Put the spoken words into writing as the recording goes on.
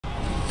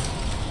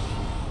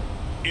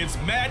It's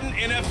Madden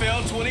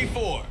NFL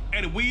 24,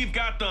 and we've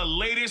got the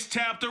latest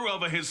chapter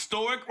of a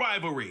historic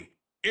rivalry.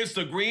 It's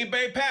the Green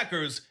Bay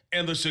Packers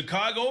and the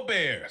Chicago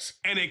Bears,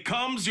 and it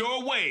comes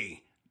your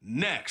way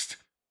next.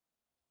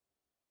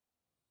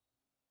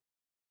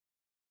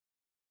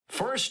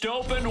 First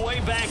opened way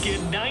back in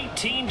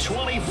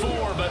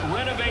 1924, but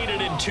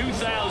renovated in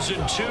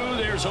 2002.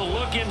 There's a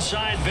look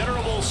inside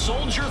venerable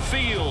Soldier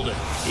Field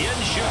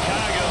in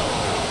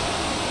Chicago.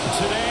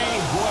 Today,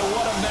 boy,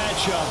 what a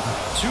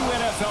matchup. Two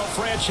NFL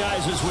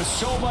franchises with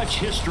so much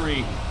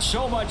history,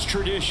 so much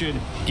tradition,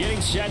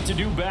 getting set to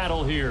do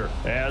battle here,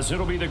 as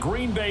it'll be the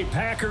Green Bay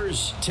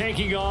Packers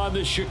taking on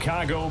the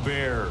Chicago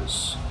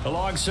Bears.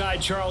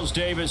 Alongside Charles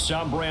Davis,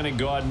 I'm Brandon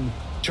Gaudin.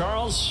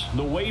 Charles,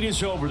 the wait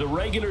is over. The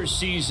regular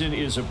season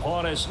is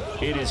upon us.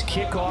 It is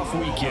kickoff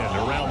weekend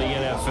around the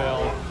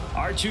NFL.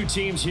 Our two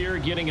teams here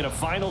getting in a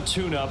final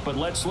tune-up, but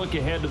let's look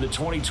ahead to the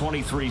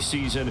 2023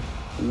 season.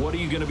 What are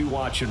you going to be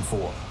watching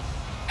for?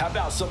 How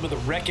about some of the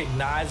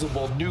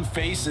recognizable new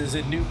faces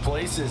in new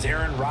places?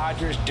 Aaron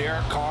Rodgers,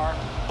 Derek Carr,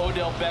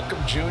 Odell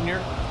Beckham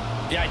Jr.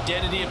 The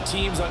identity of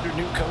teams under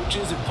new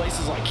coaches in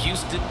places like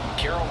Houston,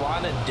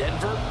 Carolina, and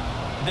Denver.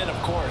 And then,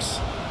 of course,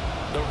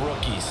 the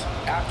rookies.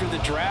 After the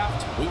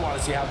draft, we want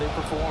to see how they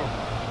perform.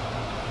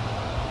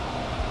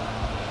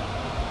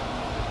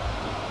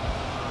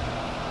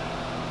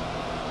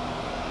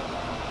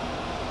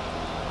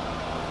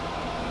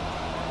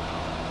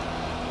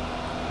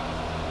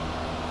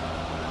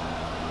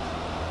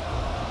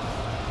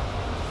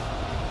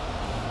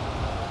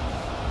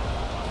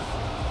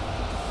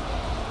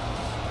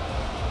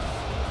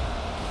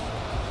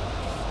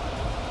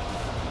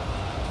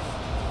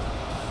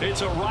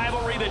 It's a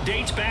rivalry that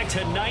dates back to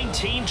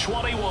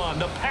 1921.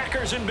 The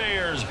Packers and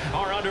Bears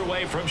are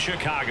underway from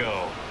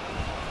Chicago.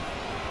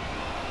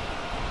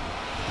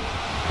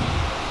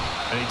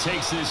 And he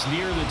takes this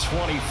near the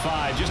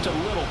 25, just a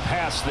little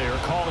past there,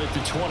 call it the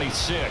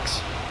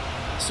 26.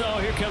 So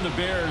here come the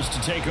Bears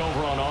to take over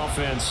on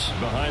offense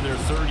behind their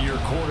third-year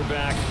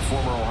quarterback,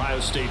 former Ohio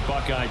State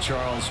Buckeye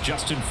Charles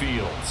Justin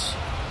Fields.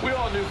 We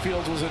all knew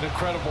Fields was an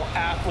incredible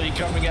athlete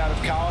coming out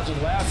of college,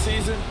 and last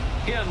season,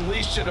 he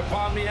unleashed it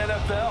upon the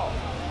NFL.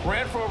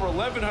 Ran for over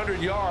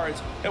 1,100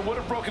 yards and would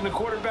have broken the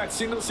quarterback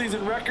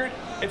single-season record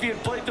if he had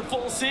played the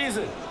full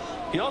season.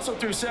 He also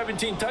threw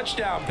 17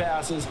 touchdown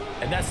passes,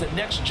 and that's the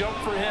next jump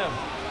for him.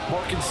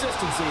 More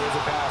consistency as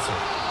a passer.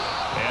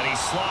 And he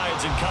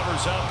slides and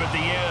covers up at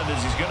the end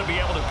as he's going to be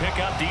able to pick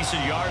up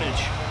decent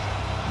yardage.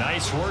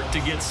 Nice work to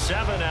get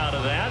 7 out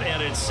of that,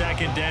 and it's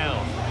second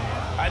down.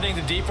 I think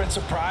the defense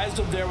surprised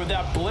him there with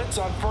that blitz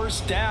on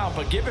first down,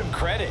 but give him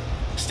credit.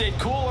 Stayed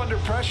cool under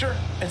pressure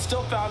and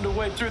still found a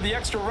way through the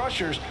extra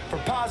rushers for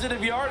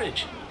positive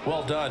yardage.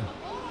 Well done.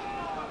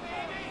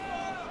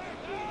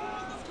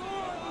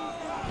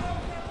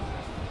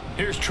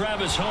 Here's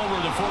Travis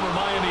Homer, the former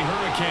Miami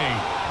Hurricane.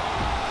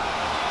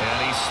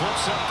 And he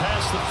slips up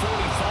past the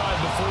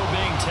 45 before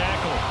being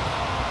tackled.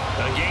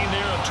 A gain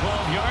there of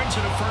 12 yards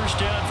and a first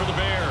down for the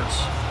Bears.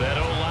 That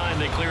O-line,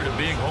 they cleared a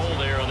big hole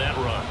there on that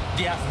run.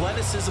 The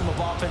athleticism of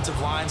offensive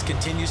lines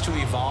continues to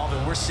evolve,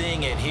 and we're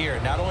seeing it here.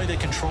 Not only are they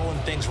controlling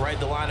things right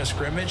at the line of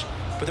scrimmage,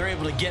 but they're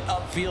able to get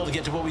upfield to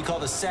get to what we call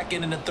the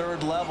second and the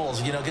third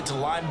levels. You know, get to the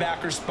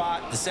linebacker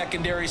spot, the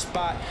secondary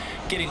spot,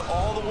 getting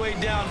all the way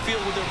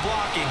downfield with their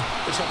blocking,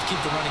 which helps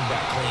keep the running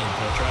back clean.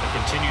 They'll try to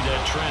continue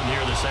that trend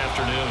here this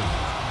afternoon.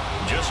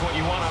 Just what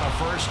you want on a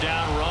first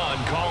down run.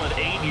 Call it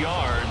 8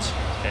 yards.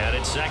 And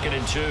it's 2nd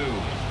and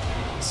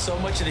 2. So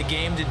much of the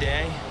game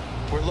today,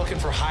 we're looking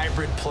for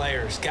hybrid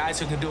players, guys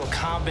who can do a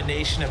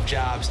combination of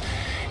jobs.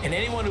 And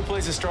anyone who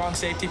plays a strong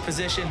safety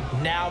position,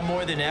 now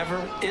more than ever,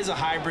 is a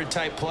hybrid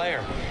type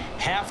player.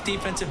 Half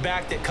defensive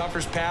back that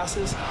covers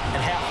passes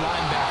and half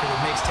linebacker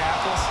that makes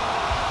tackles.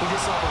 We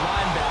just saw the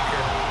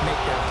linebacker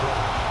make that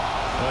play.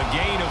 A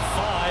gain of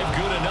 5,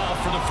 good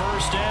enough for the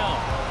first down.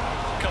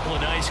 Couple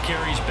of nice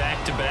carries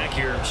back-to-back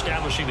here,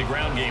 establishing the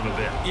ground game a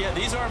bit. Yeah,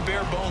 these aren't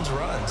bare-bones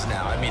runs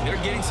now. I mean, they're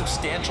getting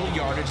substantial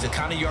yardage, the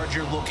kind of yards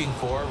you're looking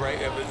for, right?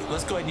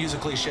 Let's go ahead and use a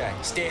cliche.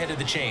 Stay ahead of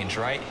the change,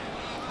 right?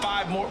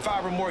 5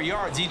 or more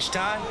yards each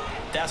time,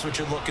 that's what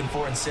you're looking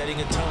for in setting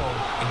a tone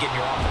and getting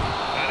your offense.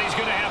 And he's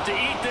going to have to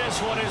eat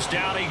this one as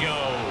down he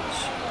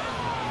goes.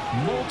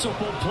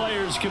 Multiple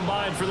players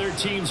combined for their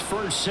team's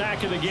first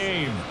sack of the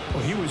game.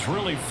 Well, he was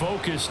really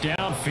focused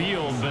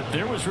downfield, but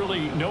there was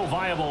really no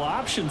viable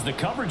options. The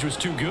coverage was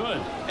too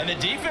good. And the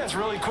defense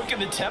really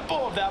quickened the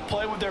tempo of that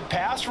play with their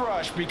pass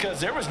rush because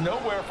there was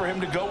nowhere for him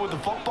to go with the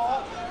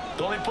football.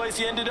 The only place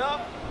he ended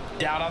up,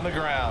 down on the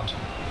ground.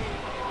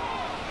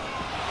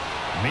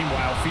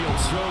 Meanwhile,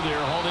 Fields' throw there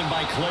hauled in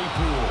by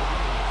Claypool.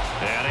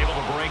 And able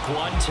to break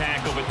one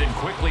tackle, but then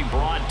quickly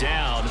brought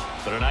down.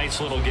 But a nice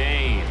little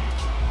gain.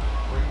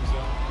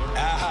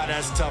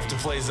 That's tough to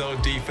play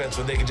zone defense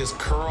when they can just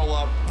curl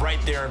up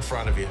right there in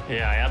front of you.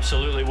 Yeah,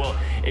 absolutely. Well,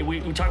 we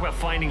talk about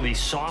finding the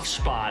soft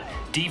spot.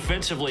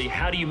 Defensively,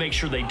 how do you make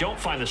sure they don't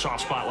find the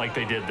soft spot like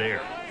they did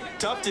there?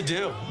 tough to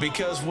do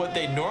because what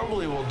they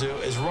normally will do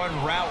is run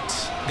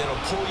routes that'll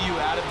pull you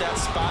out of that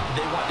spot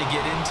they want to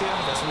get into.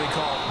 That's what we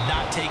call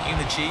not taking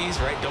the cheese,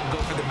 right? Don't go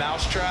for the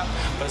mousetrap.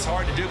 But it's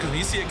hard to do because when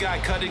you see a guy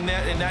cutting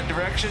that in that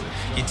direction,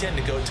 you tend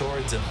to go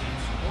towards him.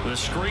 The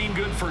screen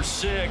good for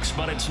 6,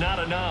 but it's not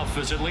enough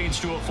as it leads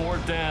to a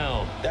 4th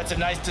down. That's a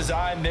nice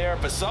design there,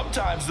 but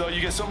sometimes, though,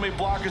 you get so many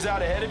blockers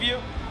out ahead of you,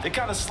 they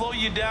kind of slow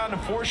you down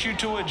and force you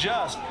to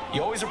adjust.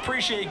 You always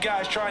appreciate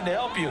guys trying to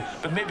help you,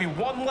 but maybe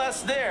one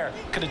less there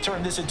could have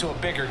turned this into a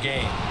bigger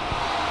game.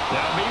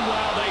 Now,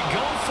 meanwhile, they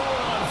go for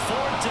it on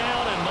 4th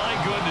down, and my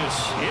goodness,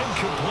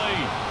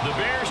 incomplete. The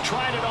Bears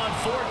tried it on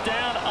 4th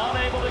down,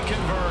 unable to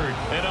convert.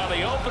 And on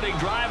the opening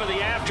drive of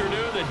the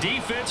afternoon, the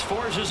defense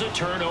forces a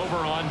turnover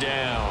on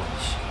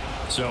downs.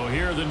 So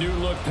here are the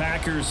new-look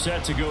Packers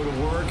set to go to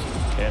work.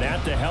 And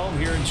at the helm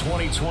here in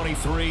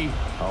 2023,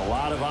 a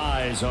lot of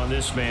eyes on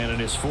this man in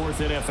his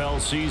 4th NFL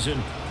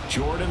season,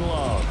 Jordan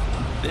Love.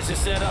 This is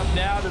set up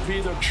now to be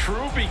the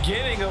true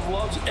beginning of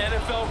Love's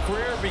NFL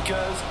career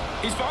because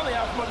he's finally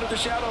out from under the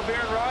shadow of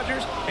Aaron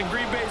Rodgers, and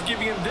Green Bay is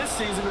giving him this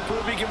season to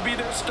prove he can be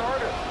their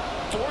starter.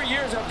 4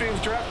 years after he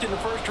was drafted in the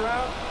 1st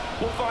round,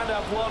 we'll find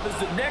out if Love is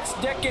the next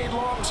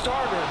decade-long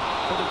starter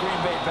for the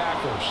Green Bay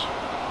Packers.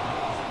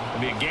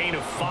 It'll be a gain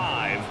of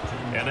 5,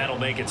 and that'll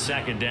make it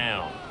 2nd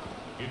down.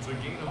 It's a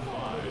gain of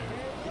 5.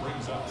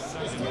 Brings up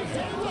 2nd down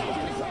at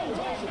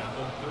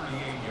the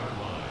 38-yard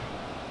line.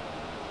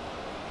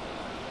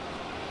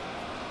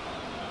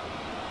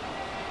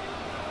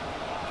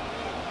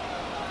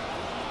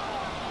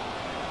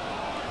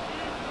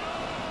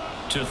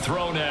 To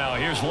throw now.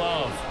 Here's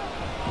Love.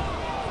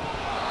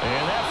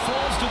 And that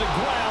falls to the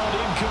ground,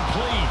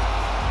 incomplete.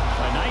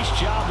 A nice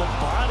job of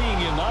bodying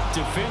him up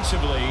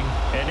defensively,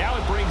 and now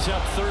it brings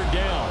up 3rd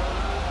down.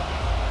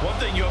 One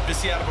thing you hope to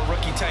see out of a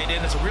rookie tight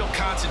end is a real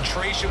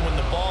concentration when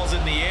the ball's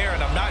in the air,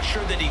 and I'm not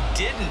sure that he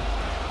didn't,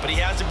 but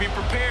he has to be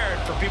prepared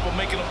for people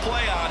making a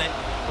play on it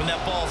when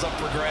that ball's up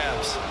for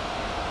grabs.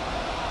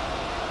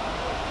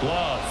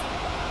 Love.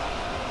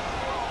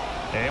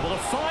 Able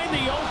to find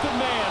the open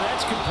man.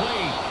 That's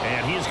complete.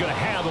 And he's going to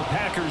have a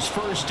Packers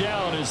 1st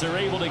down as they're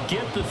able to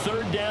get the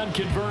 3rd down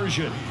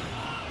conversion.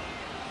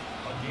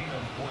 A gain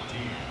of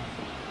 14.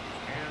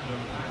 And the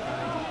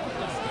Packers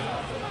 1st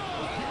down.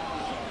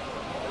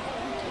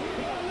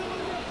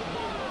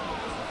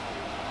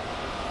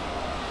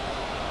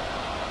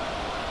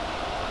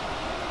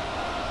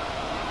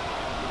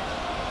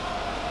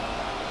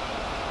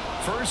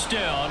 First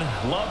down,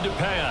 Love to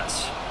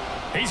pass.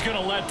 He's going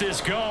to let this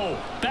go.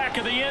 Back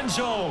of the end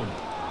zone.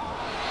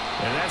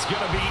 And that's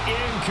going to be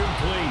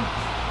incomplete.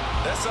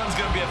 That sun's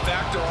going to be a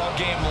factor all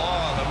game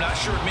long. I'm not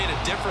sure it made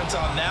a difference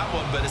on that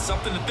one, but it's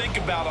something to think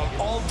about on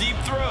all deep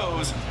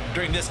throws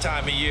during this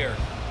time of year.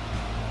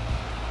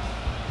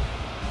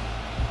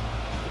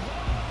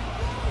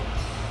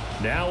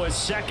 Now a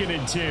 2nd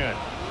and 10.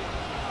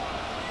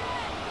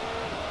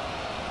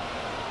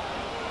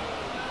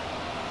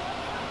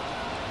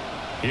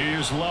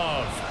 Here's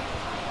Love.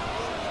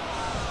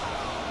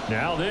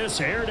 Now this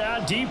aired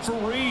out deep for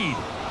Reed.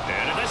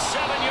 And at the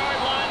 7-yard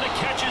line, the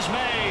catch is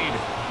made.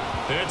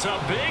 It's a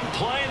big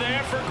play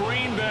there for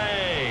Green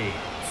Bay.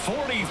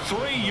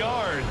 43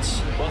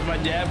 yards. Well, as my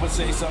dad would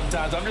say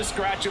sometimes, I'm just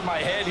scratching my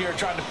head here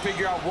trying to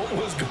figure out what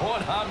was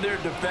going on there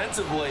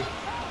defensively.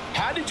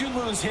 How did you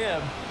lose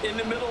him in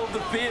the middle of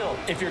the field?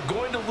 If you're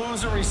going to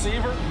lose a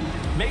receiver,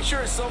 make sure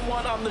it's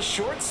someone on the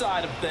short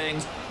side of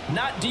things,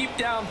 not deep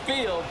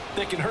downfield,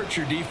 that can hurt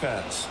your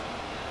defense.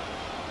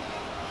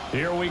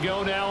 Here we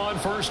go now on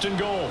 1st and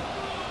goal.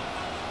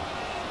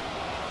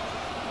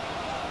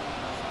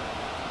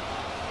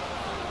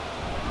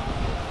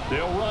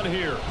 They'll run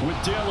here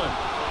with Dillon.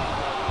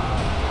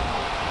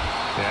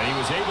 And he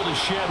was able to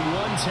shed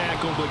one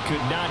tackle but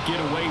could not get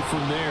away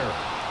from there.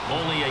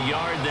 Only a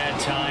yard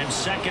that time,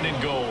 2nd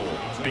and goal.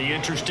 Be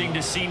interesting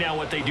to see now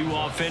what they do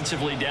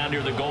offensively down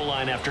near the goal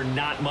line after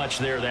not much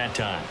there that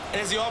time.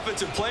 As the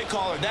offensive play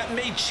caller, that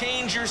may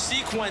change your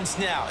sequence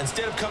now.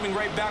 Instead of coming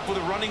right back with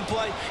a running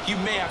play, you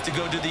may have to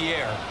go to the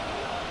air.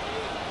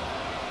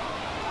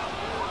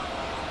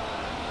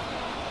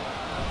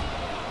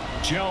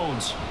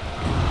 Jones.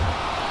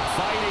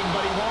 Fighting,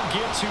 but he won't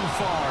get too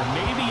far.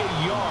 Maybe a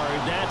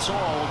yard, that's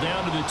all,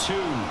 down to the 2.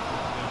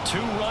 2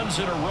 runs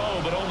in a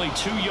row, but only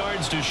 2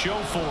 yards to show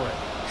for it.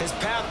 His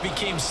path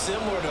became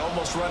similar to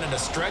almost running a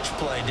stretch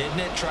play,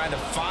 didn't it? Trying to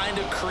find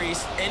a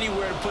crease,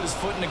 anywhere to put his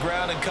foot in the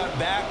ground and cut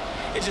back.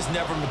 It just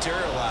never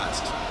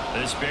materialized.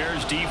 This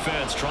Bears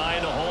defense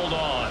trying to hold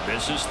on.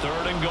 This is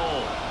 3rd and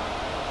goal.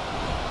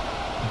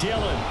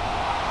 Dillon.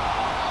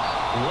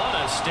 What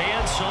a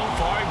stand so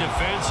far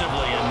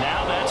defensively, and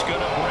now that's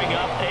going to bring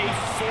up a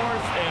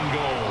 4th and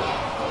goal.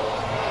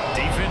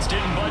 Defense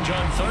didn't budge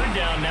on 3rd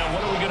down. Now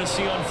what are we going to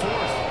see on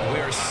 4th?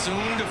 We're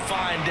soon to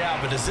find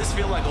out, but does this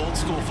feel like old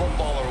school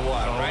football or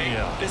what, right?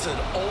 Yeah. This is an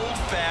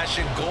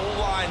old-fashioned goal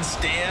line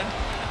stand.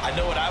 I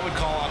know what I would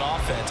call on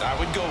offense. I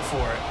would go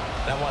for it.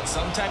 And I want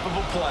some type of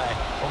a play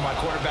where my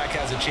quarterback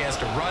has a chance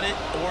to run it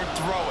or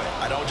throw it.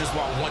 I don't just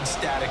want one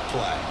static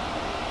play.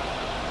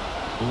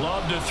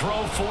 Love to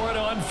throw for it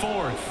on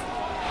fourth.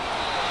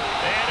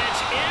 And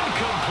it's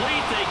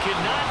incomplete. They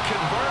cannot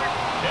convert,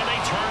 and they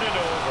turn it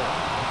over.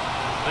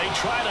 They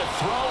try to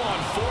throw on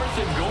 4th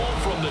and goal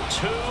from the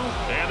 2,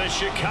 and the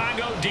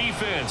Chicago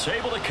defense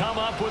able to come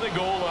up with a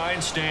goal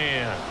line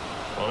stand.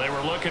 Well, they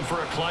were looking for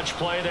a clutch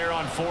play there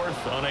on 4th,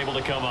 unable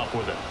to come up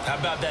with it. How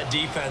about that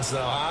defense, though,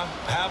 huh?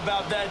 How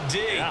about that D?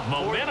 Yeah,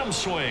 momentum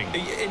swing.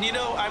 And, you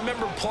know, I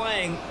remember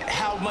playing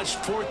how much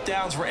 4th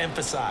downs were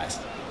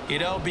emphasized. You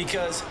know,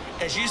 because,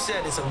 as you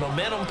said, it's a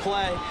momentum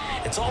play.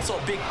 It's also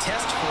a big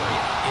test for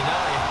you. You know,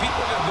 if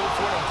people are going to go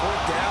for it on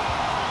 4th down,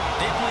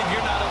 they believe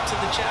you're not up to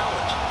the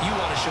challenge. You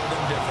want to show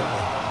them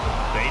differently.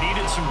 They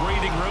needed some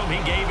breathing room. He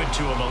gave it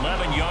to them.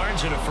 11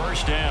 yards and a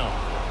first down.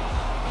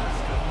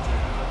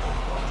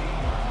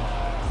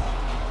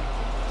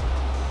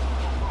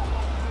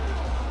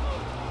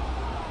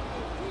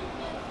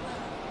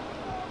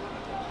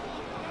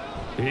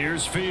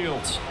 Here's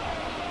Fields.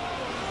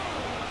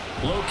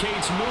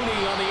 Locates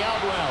Mooney on the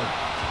out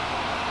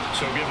route.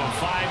 So give him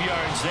 5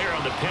 yards there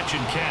on the pitch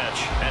and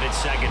catch, and it's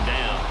second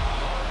down.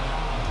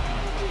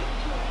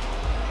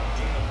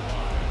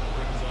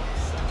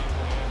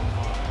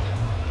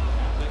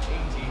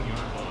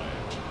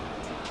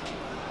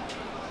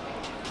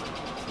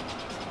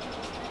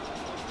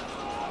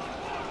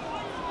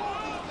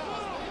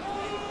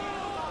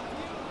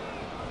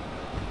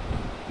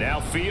 Now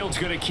Fields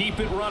going to keep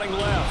it running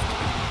left.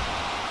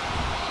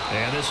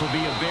 And this will be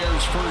a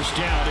Bears first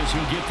down as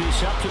he'll get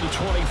this up to the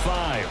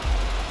 25.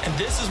 And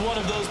this is one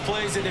of those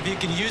plays that if you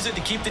can use it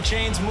to keep the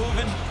chains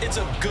moving, it's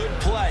a good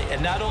play.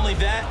 And not only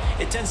that,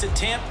 it tends to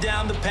tamp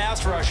down the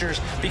pass rushers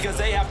because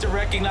they have to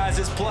recognize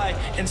this play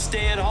and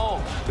stay at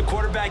home. The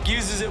quarterback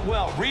uses it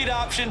well. Read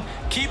option,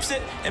 keeps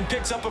it, and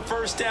picks up a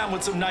first down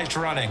with some nice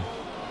running.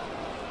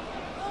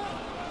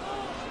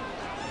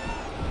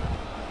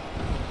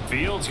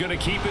 Fields going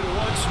to keep it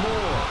once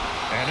more.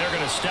 And they're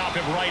going to stop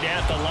him right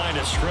at the line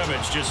of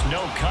scrimmage. Just no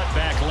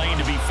cutback lane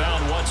to be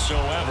found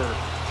whatsoever.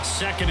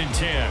 2nd and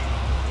 10.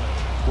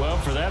 Well,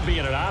 for that being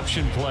an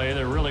option play,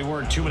 there really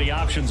weren't too many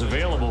options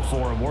available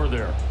for him, were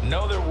there?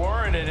 No, there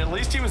weren't, and at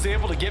least he was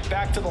able to get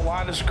back to the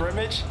line of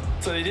scrimmage,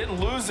 so they didn't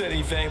lose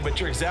anything, but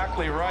you're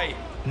exactly right.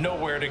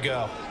 Nowhere to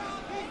go.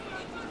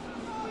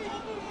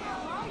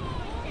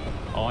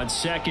 On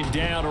 2nd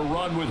down, a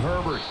run with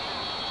Herbert.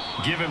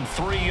 Give him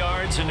 3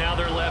 yards, and now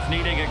they're left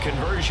needing a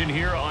conversion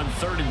here on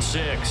 3rd and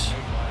 6.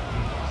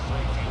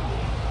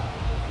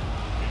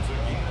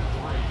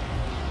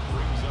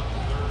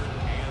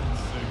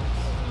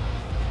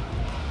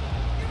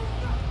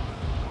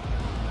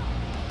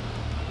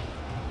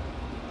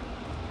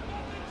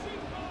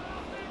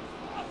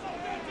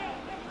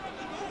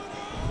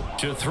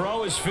 To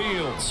throw is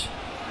Fields.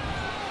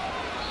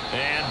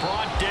 And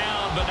brought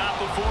down, but not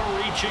before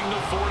reaching the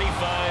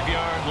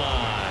 45-yard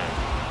line.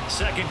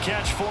 2nd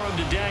catch for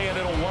him today, and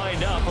it'll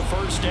wind up a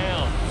first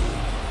down.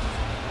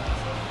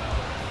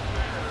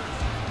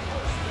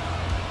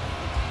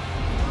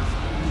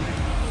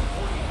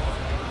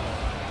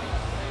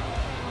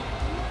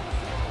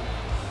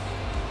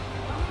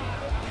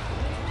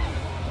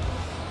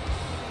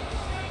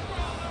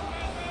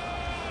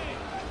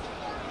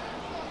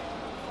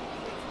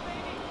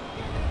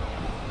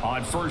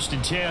 On 1st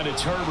and 10,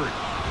 it's Herbert.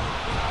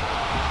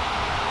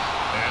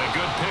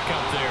 Good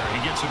pickup there.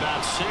 He gets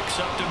about 6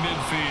 up to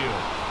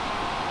midfield.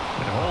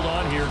 And hold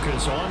on here,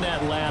 because on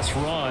that last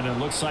run, it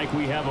looks like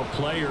we have a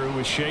player who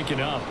is shaken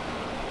up.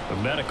 The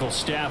medical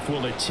staff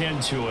will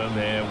attend to him,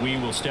 and we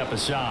will step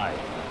aside.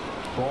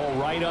 Ball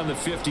right on the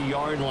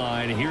 50-yard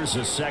line. Here's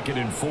a 2nd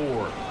and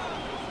 4.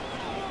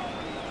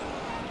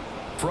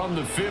 From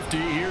the 50,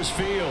 here's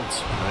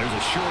Fields. There's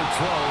a short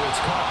throw.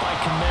 It's caught by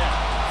Kmet.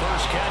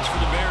 First catch for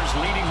the Bears'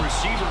 leading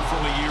receiver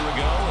from a year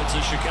ago. It's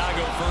a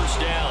Chicago first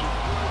down.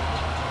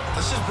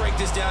 Let's just break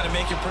this down and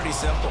make it pretty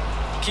simple.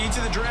 Key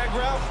to the drag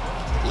route,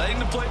 letting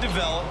the play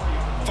develop,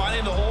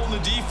 finding the hole in the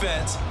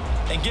defense,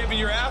 and giving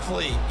your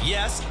athlete,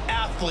 yes,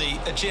 athlete,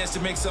 a chance to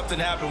make something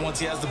happen once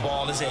he has the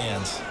ball in his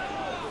hands.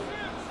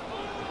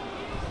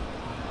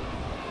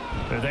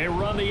 They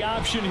run the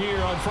option here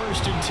on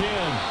 1st and 10.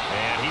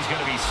 And he's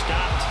going to be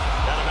stopped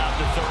at about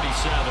the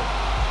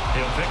 37.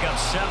 He'll pick up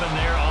 7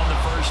 there on the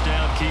first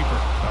down keeper.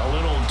 A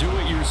little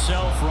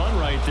do-it-yourself run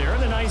right there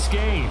and a nice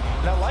gain.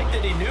 And I like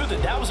that he knew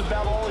that that was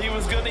about all he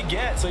was going to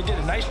get. So he did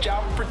a nice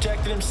job of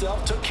protecting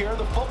himself, took care of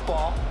the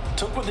football,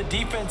 took what the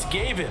defense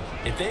gave him.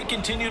 If they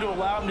continue to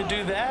allow him to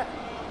do that,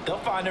 they'll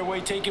find their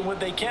way taking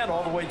what they can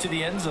all the way to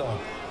the end zone.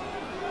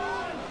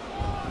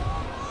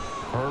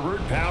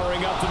 Herbert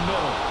powering up the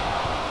middle.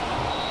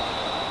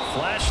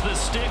 Flashed the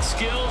stick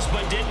skills,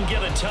 but didn't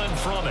get a ton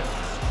from it.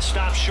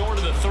 Stopped short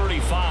of the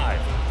 35.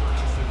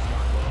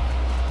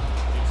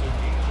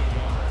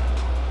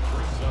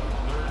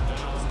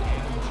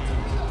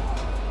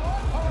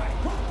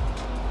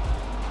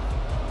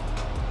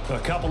 A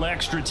couple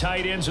extra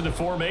tight ends in the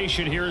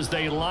formation here as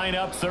they line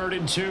up 3rd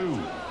and 2.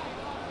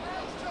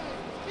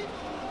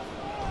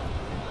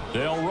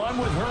 They'll run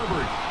with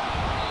Herbert.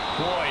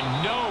 Boy,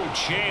 no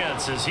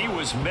chance as he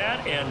was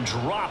met and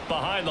dropped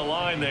behind the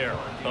line there.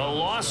 A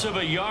loss of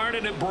a yard,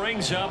 and it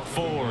brings up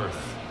 4th.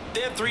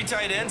 They have 3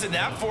 tight ends in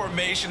that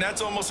formation.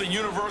 That's almost a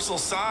universal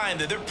sign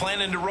that they're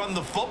planning to run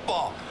the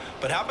football.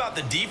 But how about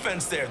the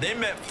defense there? They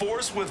met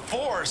force with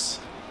force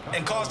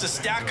and caused a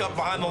stack up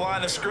behind the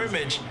line of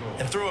scrimmage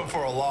and threw him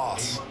for a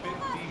loss.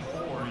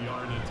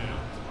 54-yard attempt.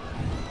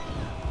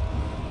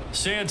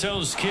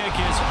 Santos' kick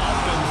is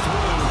up and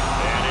through,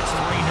 and it's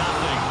 3-0.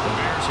 The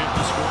Bears hit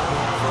the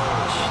scoreboard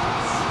first.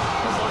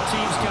 Well, both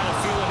teams kind of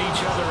feeling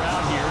each other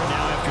out here.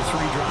 Now after 3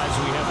 drives,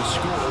 we have a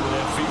score with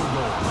that field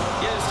goal.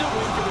 Yeah, they're still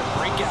waiting for the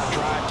breakout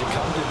drive to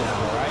come to them,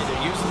 all right?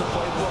 They're using the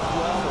playbook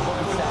well. They're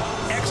looking for that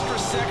extra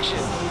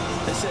section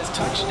that says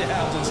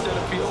touchdowns instead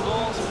of field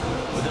goals.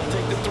 But they'll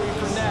take the 3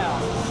 for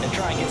now and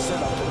try and get set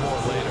up for more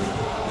later.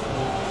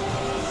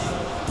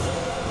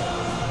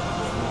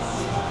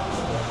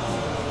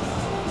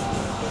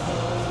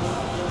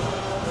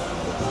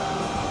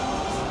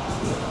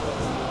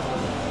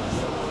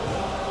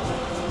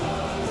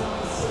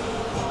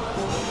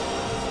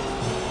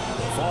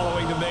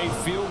 Following the made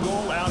field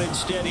goal, out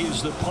instead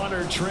is the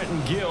punter,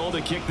 Trenton Gill,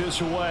 to kick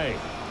this away.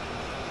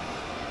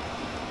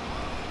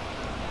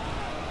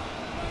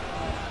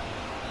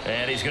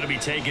 And he's going to be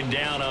taken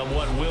down on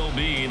what will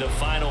be the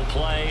final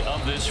play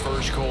of this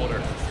first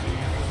quarter.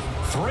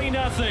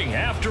 3-0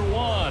 after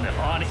 1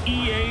 on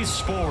EA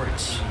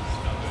Sports.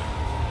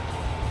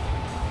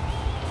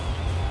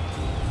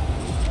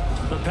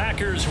 The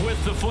Packers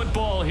with the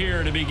football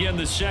here to begin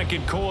the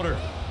second quarter.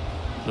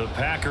 The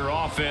Packer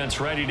offense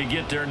ready to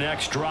get their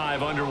next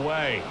drive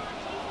underway.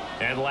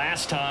 And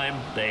last time,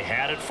 they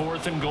had it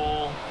 4th and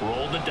goal,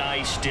 rolled the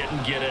dice,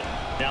 didn't get it.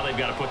 Now they've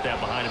got to put that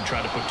behind them,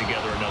 try to put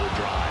together another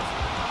drive.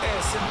 Hey,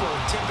 a simple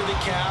tip of the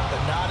cap,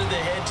 a nod of the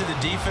head to the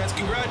defense.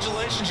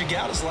 Congratulations, you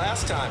got us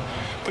last time.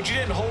 But you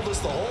didn't hold us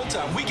the whole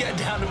time. We got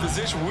down to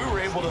position. We were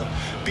able to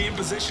be in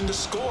position to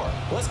score.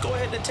 Let's go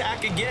ahead and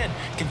attack again.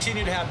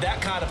 Continue to have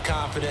that kind of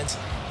confidence.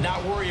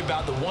 Not worry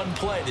about the one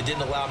play that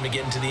didn't allow them to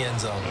get into the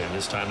end zone. And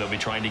this time they'll be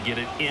trying to get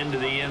it into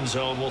the end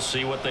zone. We'll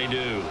see what they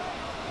do.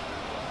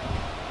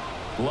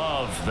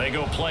 Love, they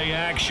go play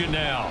action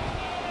now.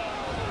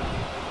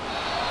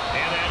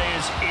 And that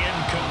is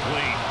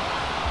incomplete.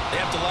 They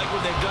have to like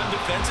what they've done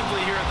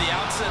defensively here at the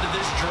outset of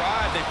this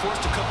drive. They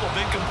forced a couple of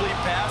incomplete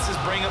passes,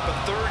 bring up a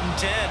 3rd and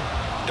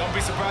 10. Don't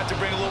be surprised to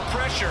bring a little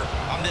pressure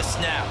on this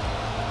snap.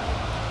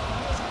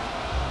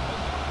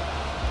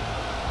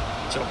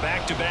 So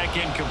back-to-back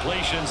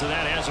incompletions, and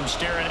that has them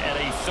staring at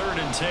a 3rd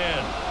and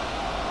 10.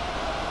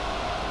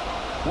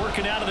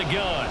 Working out of the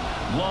gun.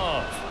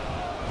 Love.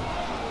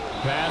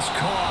 Pass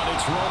caught.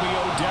 It's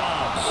Romeo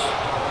Doubs.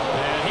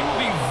 And he will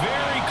be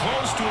very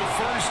close to a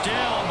first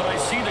down, but I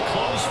see the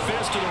closed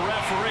fist of the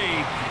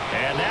referee,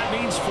 and that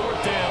means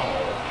 4th down.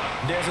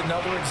 There's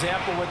another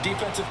example what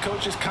defensive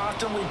coaches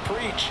constantly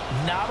preach,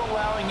 not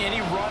allowing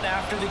any run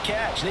after the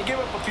catch. They gave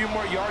up a few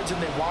more yards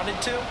than they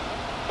wanted to,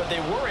 but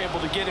they were able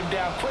to get him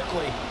down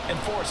quickly and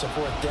force a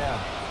 4th down.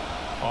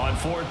 On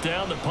 4th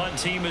down, the punt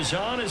team is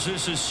on as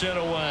this is sent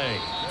away.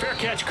 Fair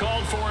catch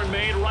called for and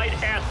made right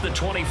at the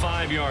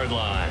 25-yard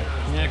line.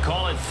 Yeah,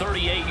 call it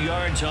 38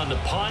 yards on the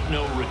punt,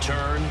 no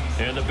return,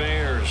 and the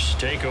Bears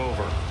take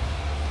over.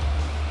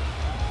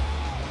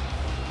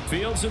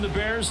 Fields and the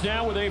Bears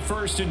now with a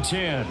 1st and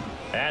 10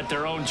 at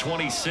their own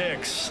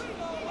 26.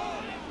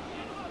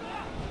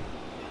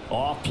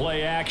 Off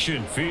play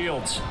action,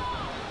 Fields.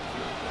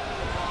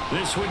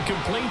 This one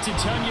complete to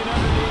Tunyon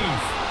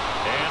underneath.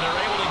 And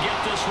they're able to get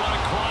this one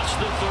across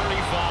the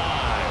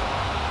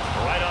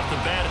 35. Right off the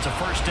bat, it's a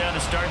first down to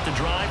start the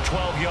drive,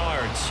 12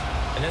 yards.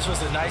 And this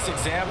was a nice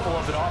example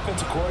of an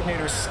offensive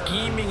coordinator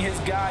scheming his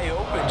guy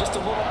open. Just a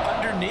little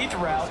underneath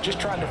route,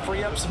 just trying to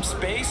free up some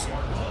space,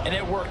 and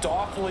it worked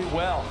awfully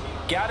well.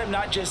 Got him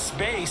not just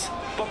space,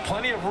 but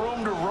plenty of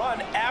room to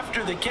run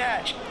after the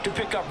catch to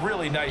pick up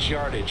really nice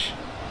yardage.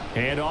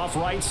 And off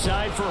right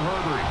side for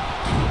Herbert.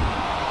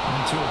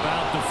 To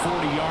about the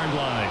 40-yard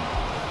line.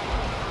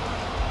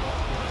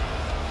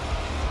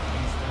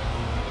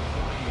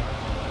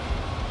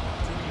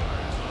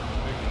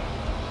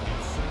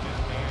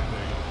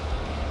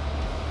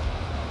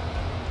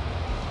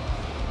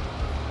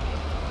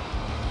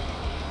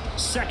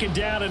 Second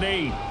down and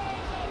 8.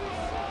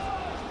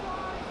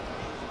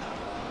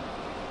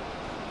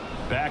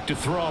 Back to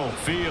throw.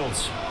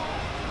 Fields.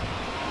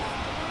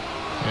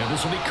 And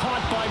this will be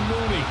caught by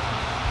Mooney.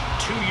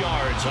 2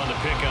 yards on the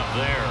pickup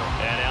there.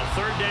 And now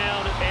 3rd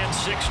down and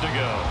 6 to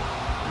go.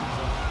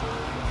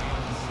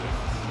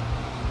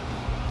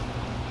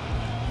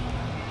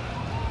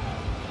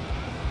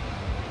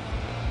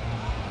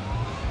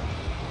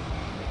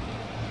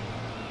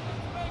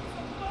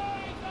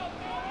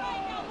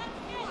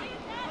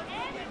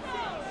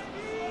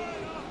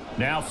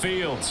 Now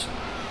Fields.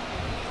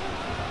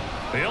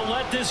 He'll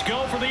let this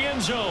go for the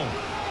end zone.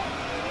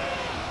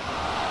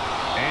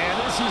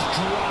 And this is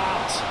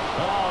dropped.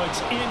 Oh,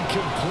 it's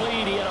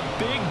incomplete. He had a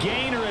big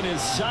gainer in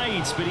his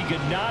sights, but he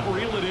could not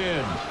reel it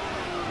in.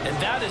 And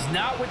that is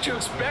not what you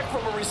expect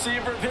from a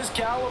receiver of his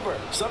caliber.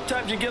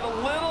 Sometimes you get a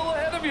little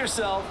ahead of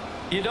yourself,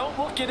 you don't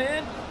look it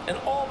in, and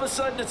all of a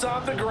sudden it's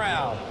on the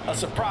ground. A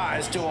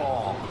surprise to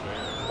all.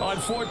 On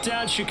fourth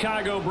down,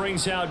 Chicago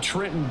brings out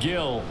Trenton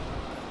Gill.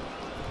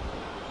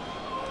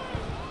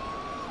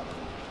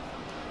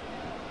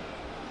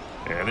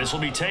 And this will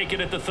be taken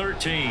at the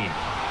 13.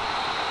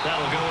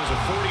 That'll go as a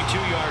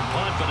 42-yard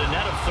punt, but a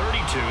net of 32.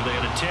 They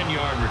had a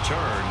 10-yard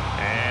return,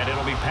 and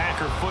it'll be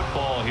Packer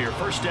football here.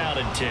 First down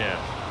and 10.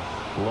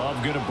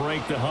 Love going to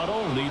break the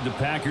huddle, lead the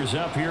Packers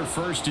up here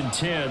first and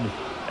 10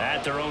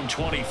 at their own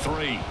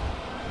 23.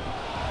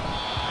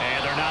 And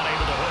they're not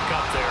able to hook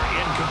up there.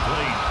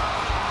 Incomplete.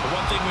 The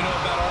one thing we know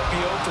about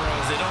RPO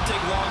throws, they don't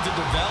take long to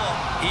develop.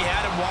 He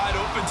had him wide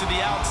open to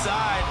the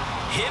outside,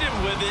 hit him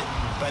with it,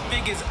 but I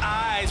think his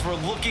eyes were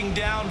looking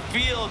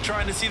downfield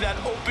trying to see that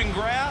open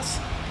grass.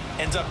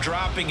 Ends up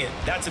dropping it.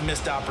 That's a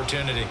missed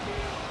opportunity.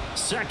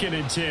 Second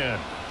and 10.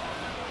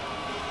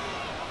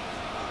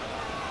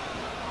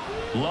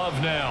 Love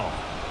now.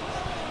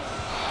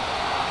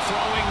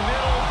 Throwing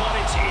middle, but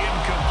it's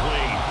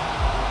incomplete.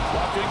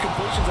 Lots of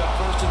incompletions on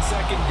first and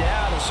second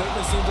down. It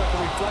certainly seems like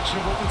a reflection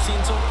of what we've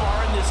seen so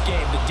far in this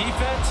game. The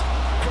defense,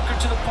 quicker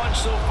to the punch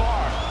so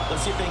far.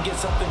 Let's see if they can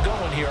get something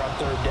going here on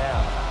third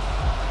down.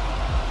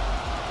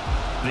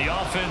 The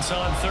offense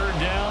on third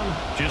down,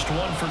 just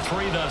 1 for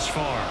 3 thus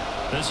far.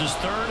 This is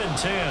third and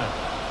 10.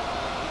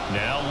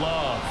 Now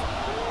Love.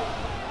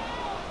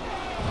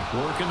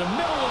 Work in the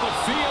middle of the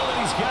field,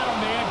 and he's got a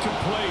man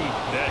complete.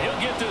 Now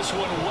he'll get this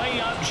one way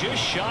up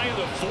just shy of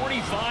the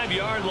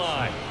 45-yard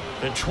line.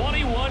 The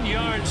 21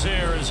 yards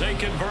there as they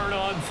convert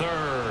on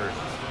third.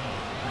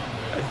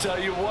 I tell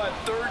you what,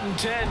 third and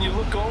 10, you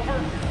look over,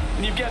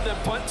 and you've got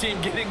that punt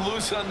team getting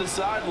loose on the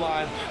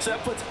sideline, so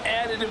that puts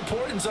added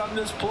importance on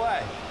this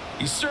play.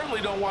 You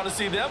certainly don't want to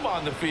see them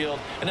on the field,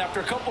 and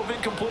after a couple of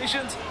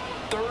incompletions,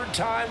 third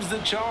time's the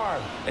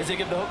charm as they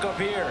get the hook up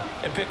here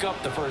and pick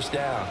up the first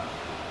down.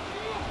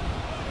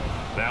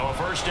 Now a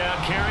first down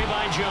carry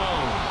by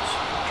Jones.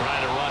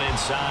 Trying to run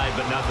inside,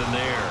 but nothing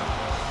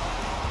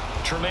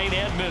there. Tremaine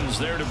Edmonds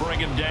there to bring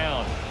him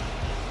down.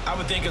 I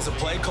would think as a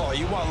play call,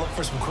 you want to look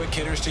for some quick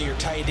hitters to your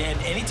tight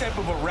end. Any type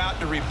of a route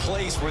to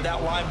replace where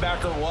that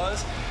linebacker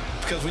was.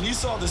 Because when you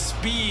saw the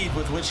speed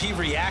with which he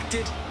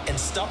reacted and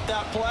stuffed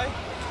that play,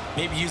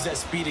 maybe use that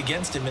speed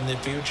against him in the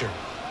future.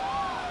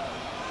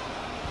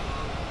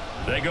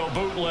 They go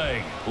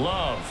bootleg.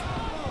 Love.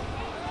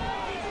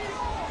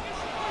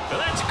 And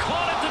that's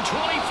caught at the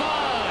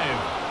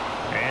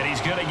 25. And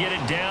he's going to get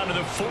it down to the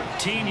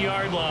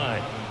 14-yard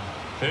line.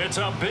 It's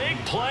a big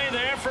play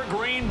there for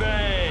Green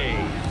Bay.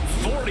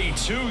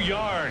 42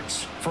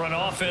 yards for an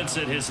offense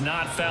that has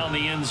not found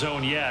the end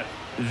zone yet.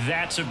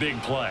 That's a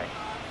big play.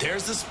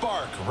 There's the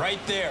spark right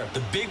there.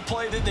 The big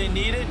play that they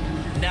needed.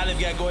 Now they've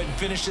got to go ahead and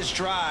finish this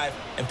drive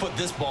and put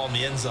this ball in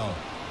the end zone.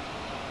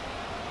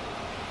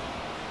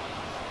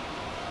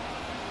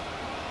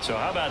 So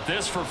how about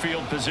this for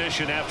field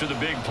position after the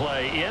big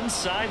play?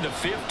 Inside the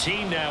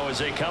 15 now as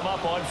they come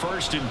up on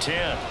first and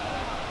 10.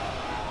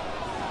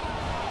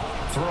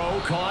 Throw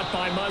caught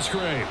by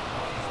Musgrave.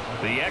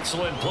 The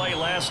excellent play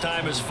last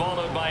time is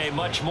followed by a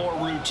much more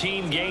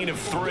routine gain of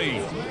 3.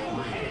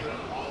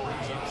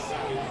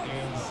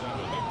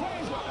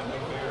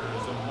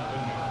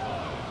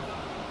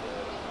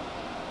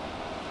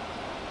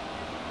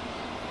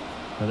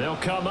 And they'll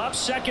come up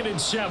second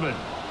and 7.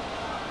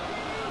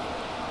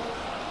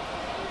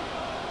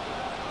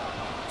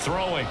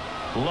 Throwing.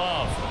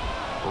 Love.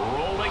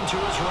 Rolling to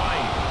his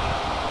right.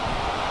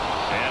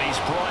 And he's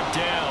brought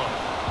down.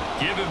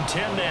 Give him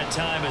 10 that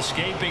time,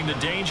 escaping the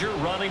danger,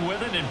 running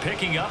with it, and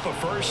picking up a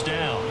first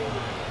down.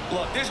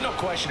 Look, there's no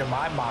question in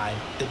my mind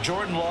that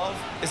Jordan Love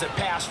is a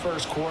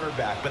pass-first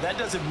quarterback, but that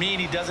doesn't mean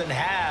he doesn't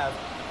have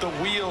the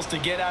wheels to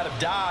get out of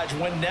Dodge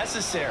when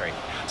necessary.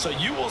 So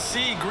you will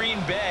see Green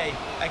Bay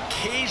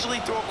occasionally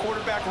throw a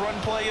quarterback run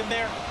play in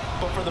there,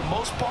 but for the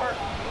most part,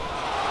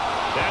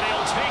 and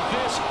he'll take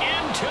this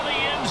into the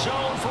end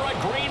zone for a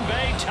Green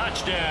Bay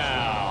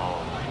touchdown.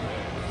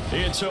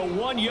 It's a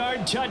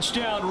 1-yard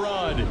touchdown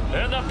run,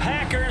 and the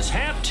Packers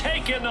have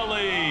taken the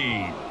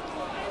lead.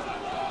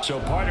 So,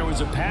 partner, it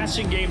was a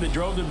passing game that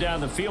drove them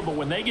down the field, but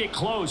when they get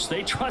close,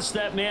 they trust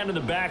that man in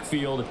the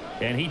backfield,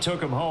 and he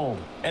took them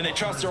home. And they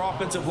trust their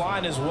offensive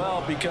line as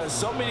well, because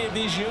so many of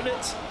these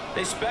units,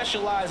 they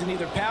specialize in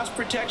either pass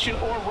protection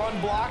or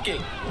run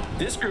blocking.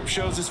 This group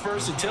shows its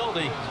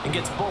versatility and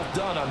gets both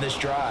done on this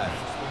drive.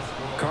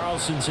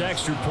 Carlson's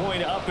extra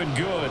point up and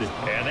good,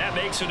 and that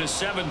makes it a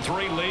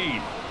 7-3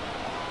 lead.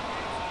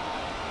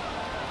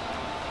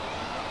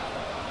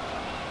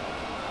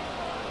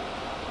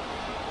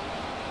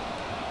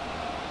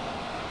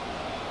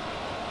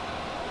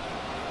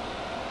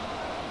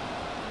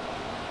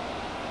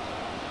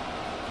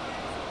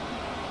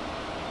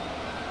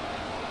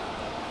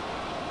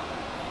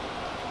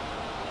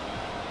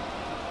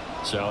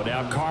 So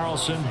now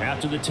Carlson,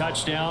 after the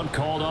touchdown,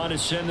 called on to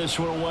send this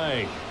one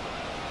away.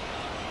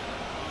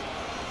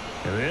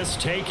 And this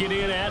taken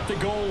in at the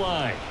goal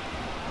line.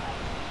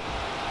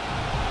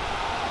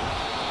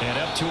 And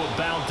up to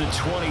about the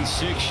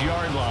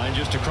 26-yard line,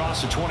 just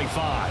across the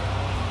 25.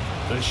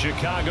 The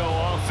Chicago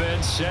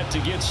offense set to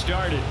get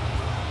started.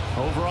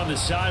 Over on the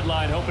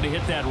sideline, hoping to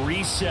hit that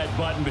reset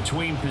button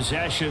between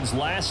possessions.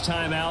 Last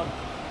time out,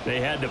 they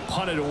had to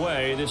punt it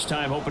away. This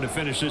time, hoping to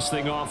finish this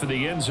thing off in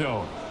the end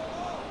zone.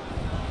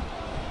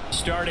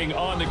 Starting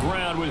on the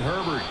ground with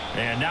Herbert.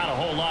 And not a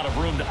whole lot of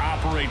room to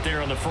operate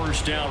there on the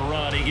first down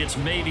run. He gets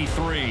maybe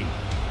 3.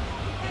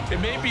 It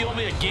may be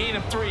only a gain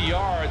of 3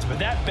 yards, but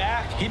that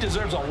back, he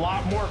deserves a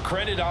lot more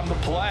credit on the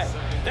play.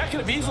 That could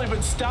have easily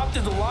been stopped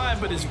at the line,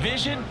 but his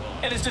vision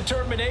and his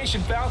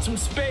determination found some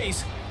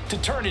space to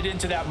turn it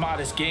into that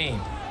modest gain.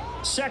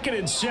 2nd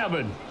and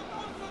 7.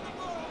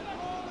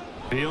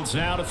 Fields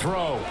now to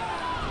throw.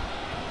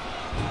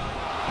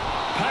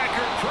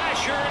 Packer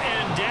pressure,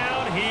 and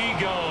down he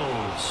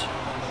goes.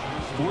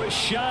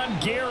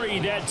 Rashawn Gary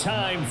that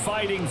time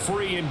fighting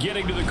free and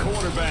getting to the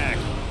quarterback.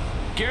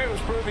 Gary was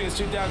proving his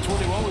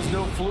 2021 was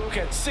no fluke.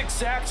 Had 6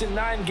 sacks in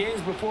 9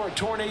 games before a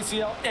torn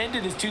ACL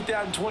ended his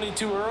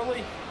 2022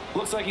 early.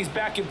 Looks like he's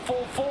back in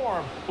full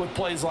form with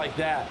plays like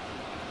that.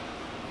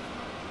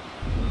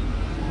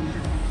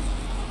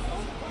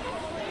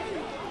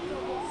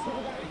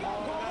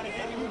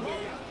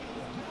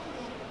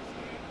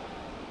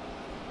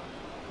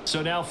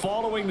 So now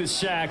following the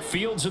sack,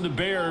 Fields and the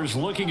Bears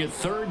looking at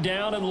 3rd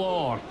down and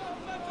long.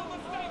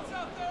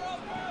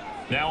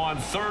 Now on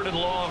 3rd and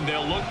long,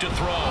 they'll look to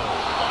throw.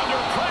 Under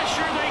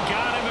pressure, they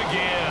got him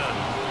again.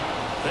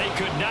 They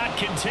could not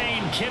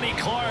contain Kenny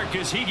Clark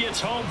as he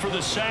gets home for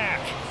the sack.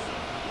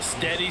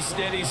 Steady,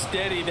 steady,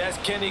 steady. That's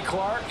Kenny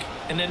Clark.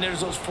 And then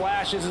there's those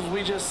flashes as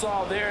we just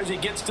saw there as he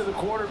gets to the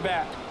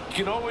quarterback. You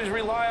can always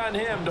rely on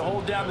him to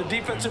hold down the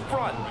defensive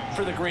front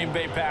for the Green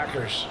Bay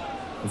Packers.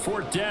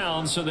 4th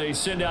down, so they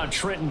send out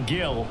Trenton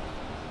Gill.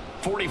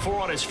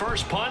 44 on his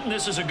first punt, and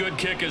this is a good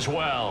kick as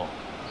well.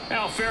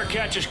 Now fair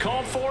catch is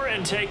called for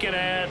and taken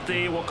at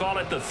the, we'll call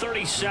it the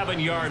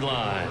 37-yard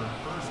line.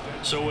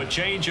 So a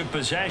change of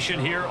possession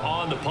here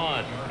on the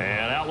punt.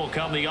 And out will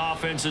come the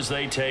offense as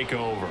they take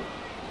over.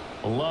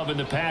 Loving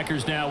the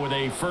Packers now with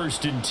a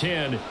 1st and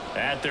 10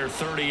 at their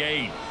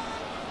 38.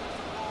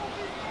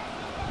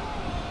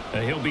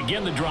 He'll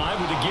begin the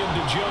drive with a give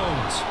to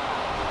Jones.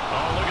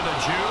 Oh, look at the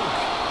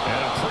juke.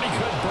 And a pretty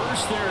good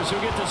burst there as he'll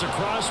get this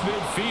across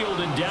midfield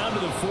and down to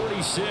the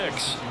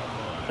 46.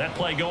 That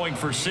play going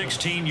for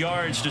 16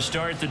 yards to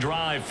start the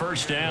drive.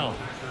 1st down.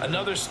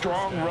 Another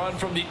strong run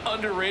from the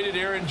underrated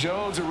Aaron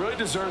Jones, who really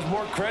deserves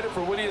more credit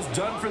for what he has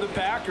done for the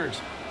Packers.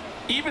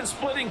 Even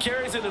splitting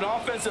carries in an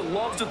offense that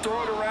loves to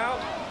throw it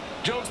around,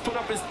 Jones put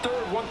up his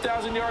 3rd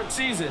 1,000-yard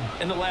season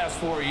in the last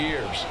 4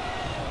 years.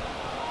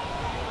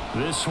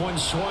 This one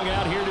swung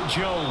out here to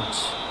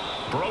Jones.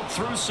 Broke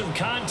through some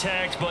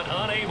contact, but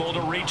unable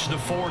to reach the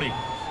 40.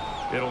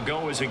 It'll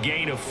go as a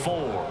gain of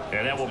 4,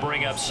 and that will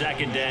bring up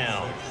 2nd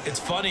down. It's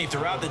funny,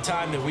 throughout the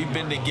time that we've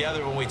been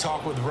together, when we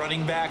talk with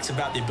running backs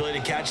about the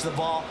ability to catch the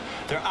ball,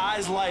 their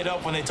eyes light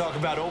up when they talk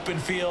about open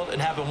field and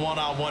having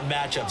one-on-one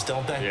matchups,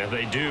 don't they? Yeah,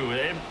 they do.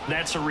 And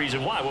that's the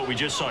reason why. What we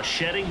just saw,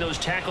 shedding those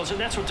tackles, and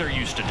that's what they're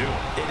used to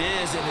doing. It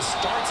is, and it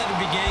starts at the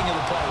beginning of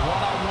the play.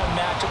 One-on-one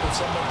matchup with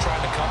someone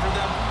trying to cover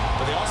them,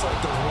 but they also like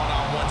those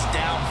one-on-ones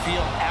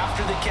downfield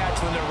after the catch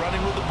when they're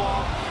running with the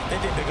ball. They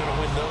think they're going to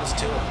win those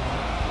too.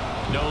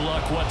 No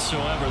luck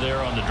whatsoever there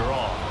on the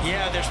draw.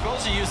 Yeah, they're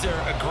supposed to use their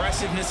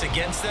aggressiveness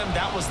against them.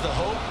 That was the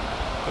hope.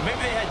 But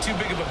maybe they had too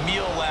big of a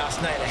meal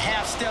last night. A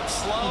half step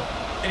slow,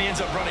 and he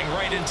ends up running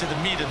right into the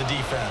meat of the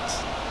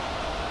defense.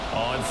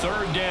 On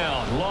 3rd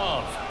down,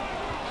 Love.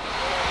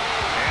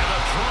 And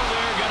the throw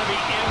there going to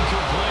be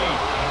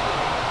incomplete.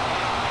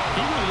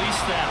 He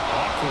released that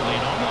awkwardly.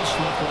 It almost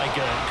looked like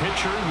a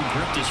pitcher who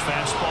gripped his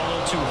fastball a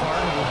little too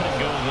hard and let it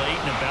go late,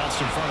 and it bounced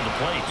in front of the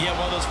plate. Yeah,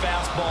 one of those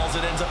fastballs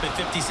that ends up at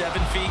 57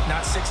 feet,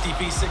 not 60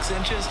 feet, 6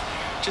 inches.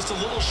 Just a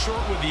little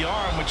short with the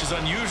arm, which is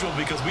unusual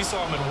because we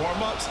saw him in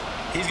warm-ups.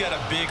 He's got a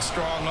big,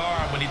 strong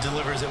arm when he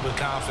delivers it with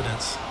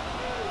confidence.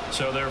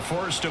 So they're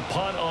forced to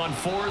punt on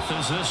 4th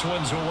as this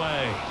one's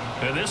away.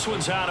 And this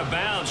one's out of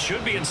bounds.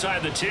 Should be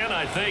inside the 10,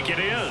 I think it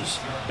is.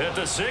 At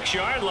the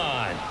 6-yard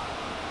line.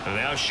 And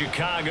now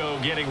Chicago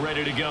getting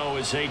ready to go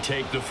as they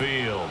take the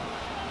field.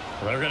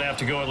 They're going to have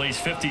to go at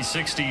least 50,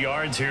 60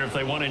 yards here if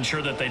they want to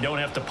ensure that they don't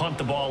have to punt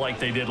the ball like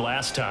they did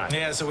last time.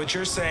 Yeah, so what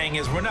you're saying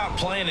is we're not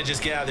playing to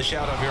just get out of the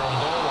shadow of your own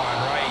goal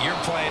line, right? You're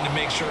playing to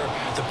make sure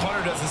the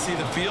punter doesn't see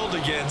the field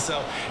again.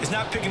 So it's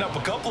not picking up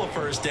a couple of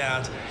 1st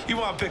downs. You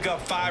want to pick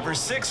up 5 or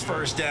 6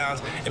 1st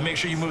downs and make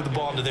sure you move the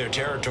ball into their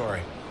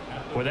territory.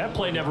 Well, that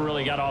play never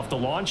really got off the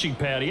launching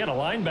pad. He had a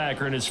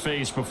linebacker in his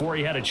face before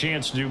he had a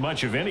chance to do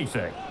much of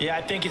anything. Yeah,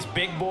 I think his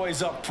big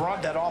boys up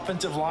front, that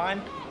offensive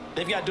line,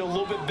 they've got to do a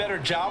little bit better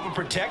job of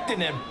protecting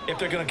him if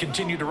they're going to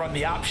continue to run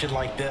the option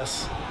like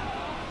this.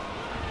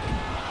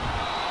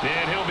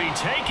 And he'll be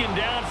taken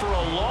down for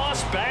a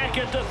loss back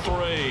at the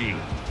 3.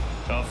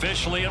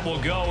 Officially, it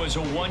will go as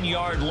a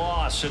 1-yard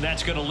loss, and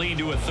that's going to lead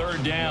to a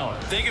 3rd down. I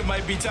think it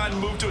might be time to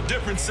move to a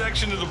different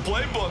section of the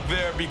playbook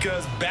there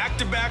because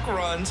back-to-back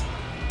runs,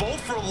 both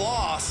for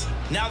loss.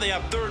 Now they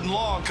have 3rd and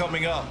long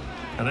coming up.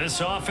 And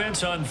this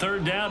offense on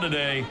third down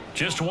today,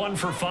 just 1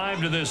 for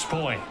 5 to this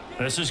point.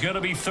 This is going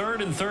to be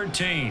 3rd and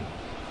 13.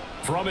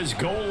 From his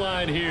goal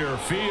line here,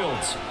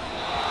 Fields.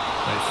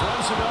 He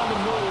throws it on the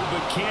move,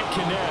 but can't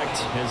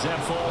connect as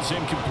that falls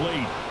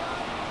incomplete.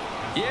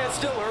 Yeah, it's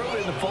still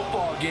early in the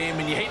football game,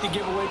 and you hate to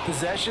give away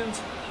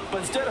possessions, but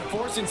instead of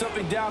forcing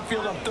something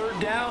downfield on third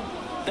down,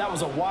 that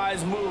was a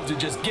wise move to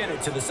just get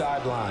it to the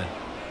sideline.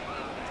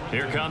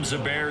 Here comes the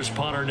Bears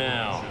punter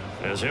now,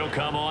 as he'll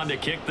come on to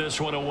kick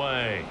this one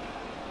away.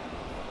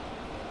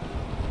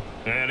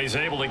 And he's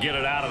able to get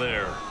it out of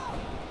there.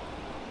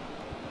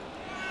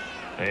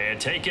 And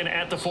taken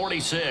at the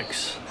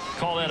 46.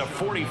 Call that a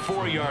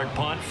 44-yard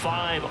punt,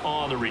 5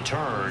 on the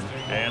return.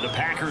 And the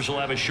Packers will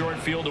have a short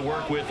field to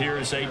work with here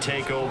as they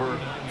take over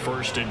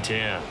 1st and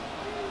 10.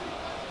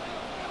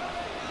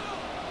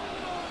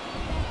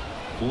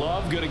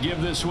 Love going to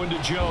give this one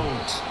to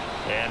Jones.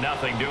 And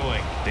nothing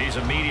doing. He's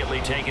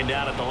immediately taken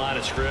down at the line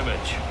of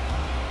scrimmage.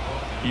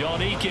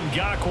 Yannick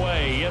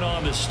Ngakoue in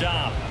on the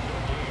stop.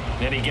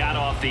 And he got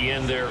off the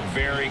end there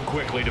very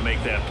quickly to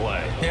make that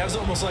play. Yeah, it was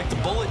almost like the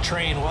bullet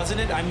train, wasn't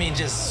it? I mean,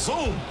 just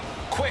zoom.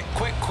 Quick,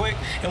 quick, quick.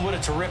 And what a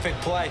terrific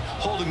play,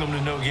 holding them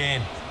to no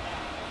gain.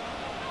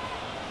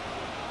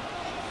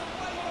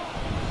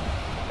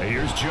 And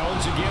here's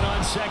Jones again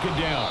on 2nd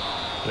down.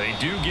 They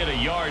do get a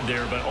yard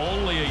there, but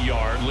only a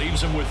yard.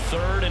 Leaves them with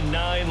 3rd and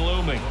 9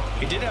 looming.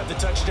 He did have the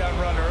touchdown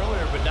run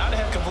earlier, but not a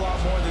heck of a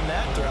lot more than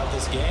that throughout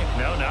this game.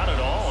 No, not at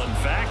all. In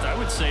fact, I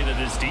would say that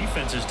his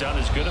defense has done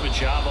as good of a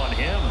job on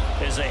him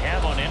as they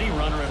have on any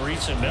runner in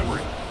recent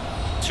memory.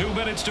 2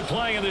 minutes to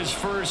play in this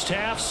first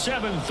half.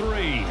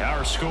 7-3,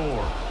 our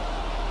score.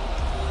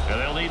 And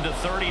they'll need the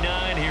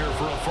 39 here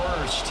for a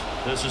first.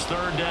 This is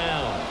 3rd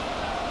down.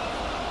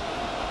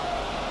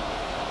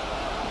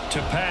 To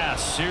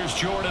pass, here's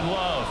Jordan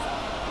Love.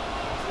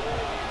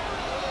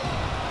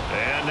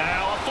 And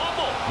now a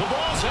fumble. The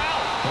ball's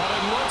out. But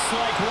it looks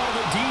like one of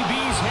the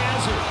DBs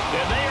has it.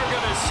 And they are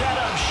going to set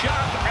up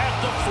shop at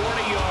the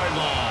 40-yard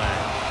line.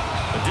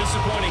 A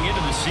disappointing end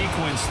of the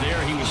sequence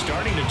there. He was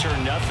starting to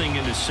turn nothing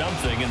into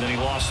something, and then he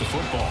lost the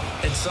football.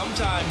 And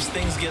sometimes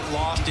things get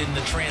lost in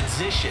the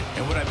transition.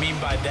 And what I mean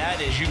by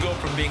that is you go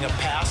from being a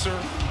passer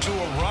to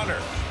a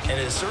runner. And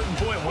at a certain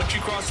point, once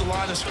you cross the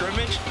line of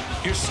scrimmage,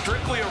 you're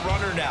strictly a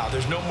runner now.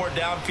 There's no more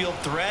downfield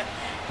threat.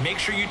 Make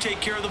sure you take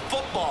care of the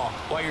football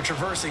while you're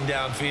traversing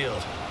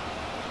downfield.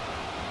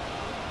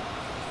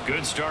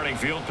 Good starting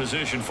field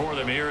position for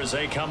them here as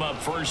they come up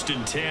 1st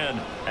and 10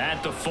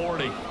 at the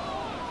 40.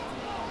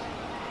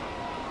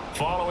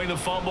 Following the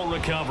fumble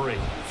recovery,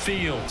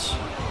 Fields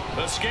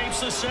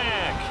escapes the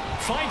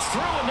sack, fights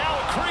through, and now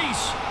a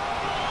crease.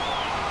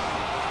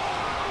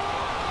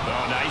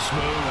 Oh, nice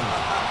move.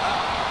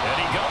 And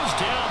he goes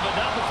down, but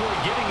not before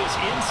getting us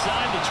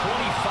inside the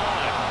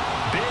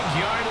 25. Big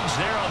yardage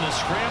there on the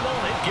scramble.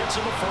 It gets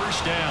him a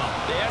first down.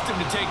 They asked him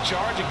to take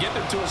charge and get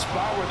them to a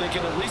spot where they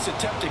can at least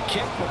attempt a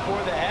kick before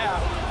the half,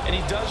 and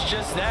he does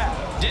just that.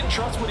 Didn't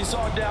trust what he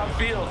saw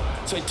downfield,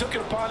 so he took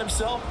it upon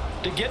himself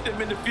to get them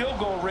into field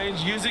goal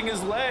range using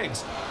his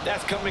legs.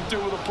 That's coming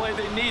through with a play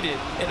they needed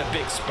in a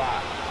big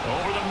spot.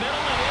 Over the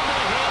middle and into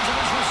the hands of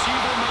his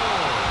receiver,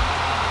 Moore.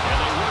 And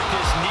they work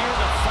this near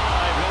the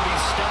 5. He'll be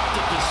stopped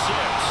at the 6.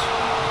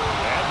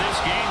 Add this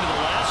game to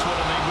the last one,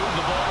 and they move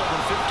the ball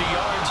over 50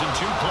 yards in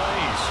 2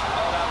 plays.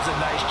 Oh, that was a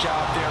nice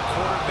job there.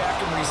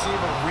 Quarterback and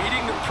receiver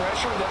reading the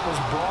pressure that was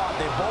brought.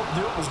 They both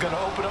knew it was going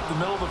to open up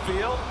the middle of the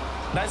field.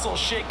 Nice little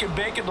shake and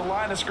bake in the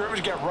line of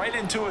scrimmage, got right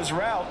into his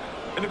route,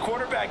 and the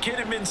quarterback hit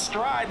him in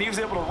stride, and he was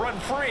able to run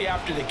free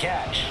after the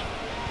catch.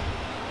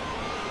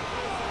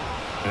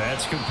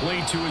 That's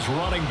complete to his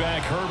running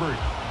back, Herbert.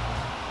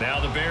 Now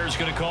the Bears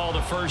going to call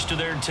the first of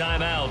their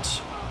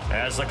timeouts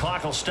as the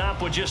clock will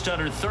stop with just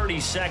under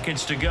 30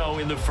 seconds to go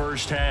in the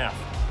first half.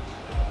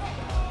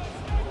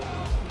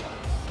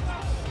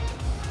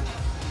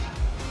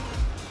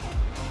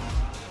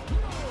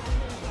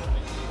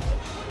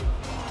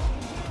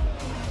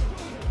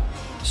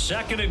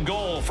 Second and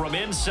goal from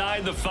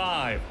inside the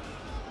 5.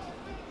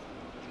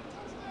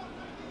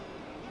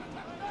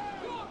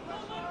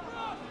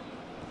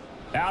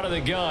 Out of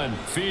the gun,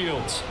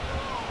 Fields.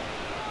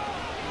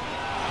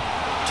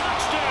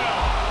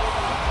 Touchdown!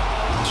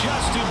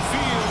 Justin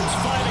Fields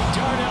finding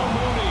Darnell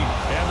Mooney.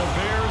 And the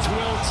Bears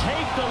will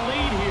take the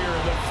lead here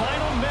in the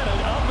final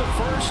minute of the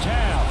first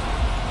half.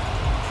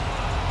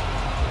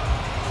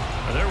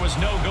 There was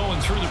no going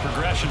through the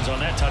progressions on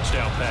that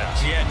touchdown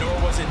pass. Yeah, nor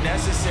was it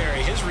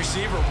necessary. His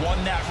receiver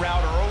won that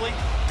route early,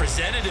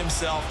 presented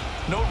himself.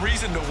 No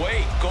reason to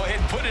wait. Go ahead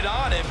and put it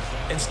on him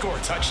and score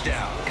a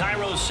touchdown.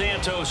 Cairo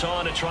Santos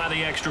on to try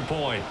the extra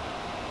point.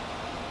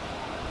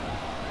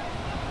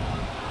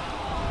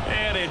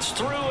 And it's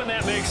through, and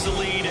that makes the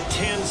lead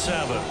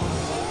 10-7.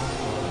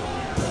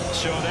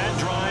 So that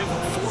drive,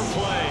 4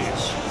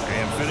 plays.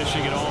 And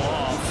finishing it all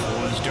off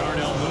was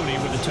Darnell Mooney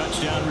with a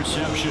touchdown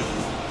reception.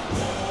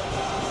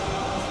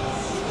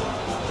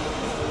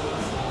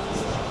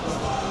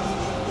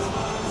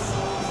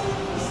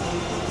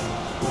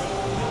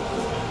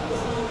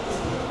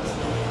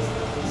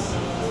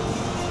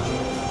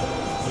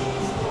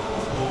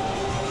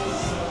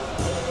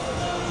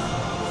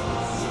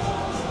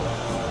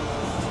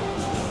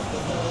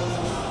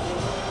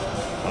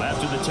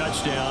 a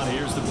touchdown.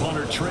 Here's the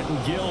punter, Trenton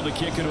Gill, to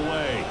kick it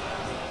away.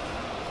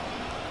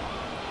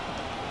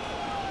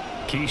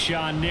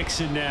 Keyshawn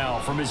Nixon now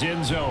from his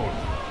end zone.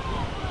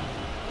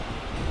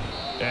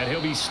 And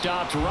he'll be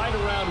stopped right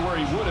around where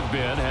he would have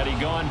been had he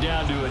gone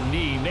down to a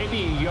knee,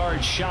 maybe a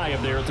yard shy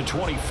of there at the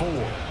 24.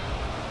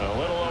 A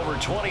little over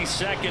 20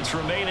 seconds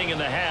remaining in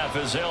the half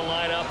as they'll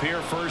line up here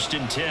 1st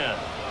and 10.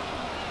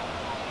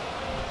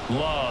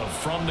 Love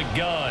from the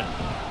gun.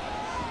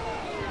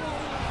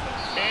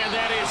 And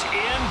that is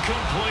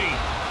incomplete.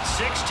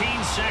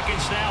 16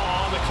 seconds now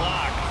on the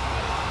clock.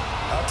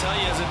 I'll tell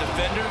you, as a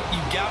defender,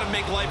 you've got to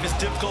make life as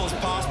difficult as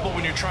possible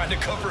when you're trying to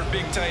cover a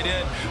big tight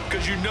end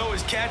because you know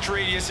his catch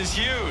radius is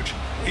huge.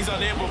 He's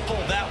unable to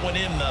pull that one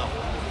in, though.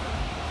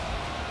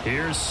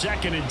 Here's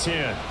 2nd and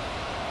 10.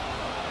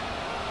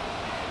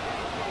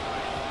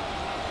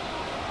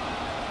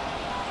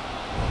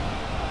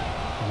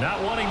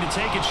 Not wanting to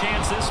take a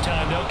chance this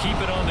time, they'll keep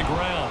it on the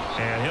ground.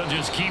 And he'll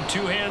just keep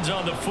 2 hands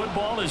on the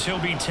football as he'll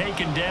be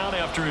taken down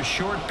after a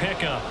short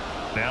pickup.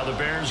 Now the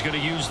Bears going to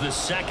use the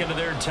 2nd of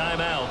their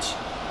timeouts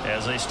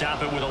as they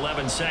stop it with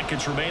 11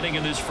 seconds remaining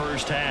in this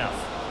first half.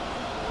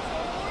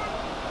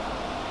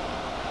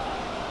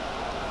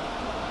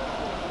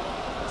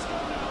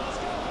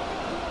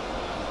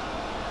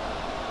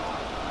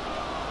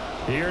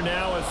 Here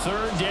now a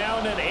 3rd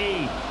down and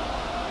 8.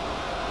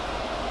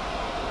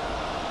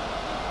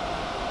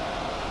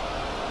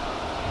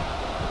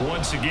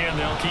 Once again,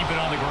 they'll keep it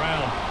on the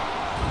ground.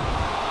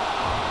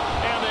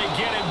 And they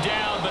get him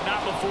down, but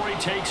not before he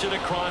takes it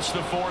across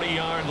the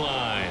 40-yard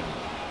line.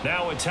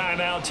 Now a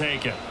timeout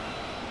taken.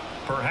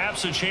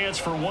 Perhaps a chance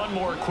for one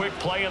more quick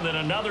play and then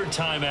another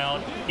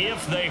timeout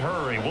if they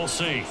hurry. We'll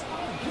see.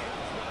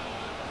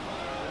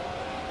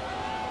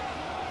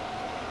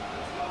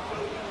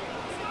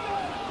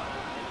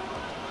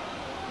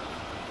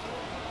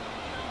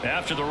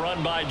 After the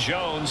run by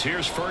Jones,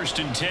 here's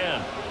 1st and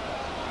 10.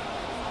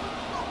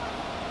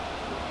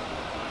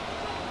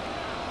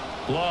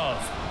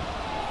 Love.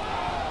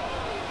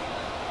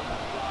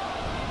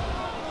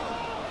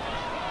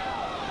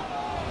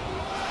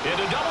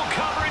 Into double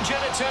coverage,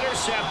 and it's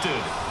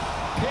intercepted.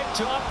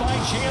 Picked up by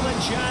Jalen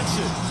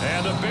Johnson.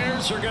 And the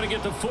Bears are going to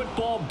get the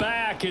football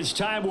back as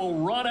time will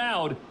run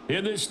out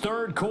in this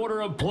 3rd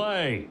quarter of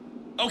play.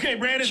 Okay,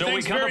 Brandon, so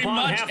thanks very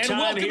much, and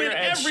welcome in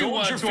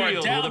everyone to our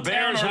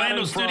downtown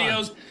Orlando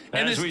studios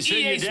and this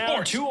EA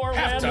Sports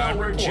halftime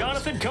report.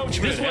 Jonathan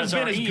Coachman this one's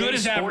been as good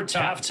as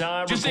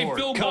advertised. Just a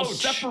field goal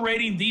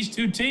separating these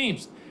 2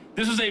 teams.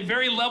 This is a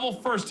very level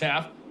first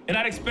half, and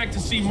I'd expect to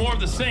see more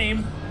of the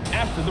same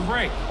after the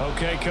break.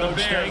 Okay,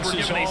 Coach, thanks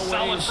as always.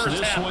 Solid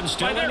first this one's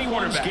still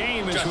anyone's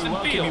game as we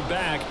welcome you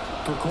back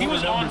for quarter he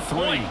was number on 3.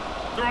 Point,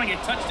 throwing a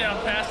touchdown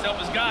pass to help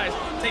his guys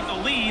take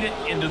the lead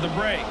into the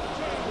break.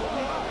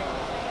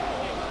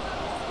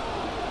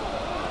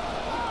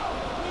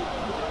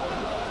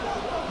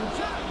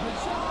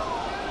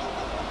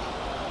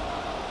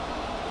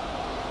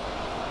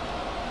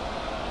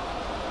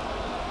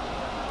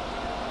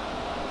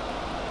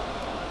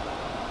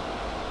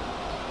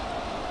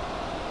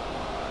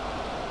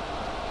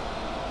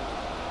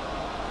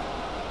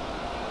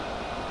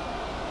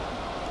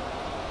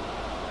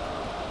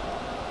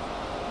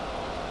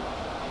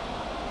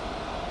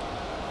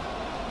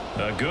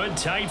 A good,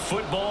 tight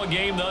football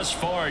game thus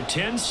far.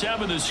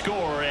 10-7 the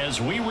score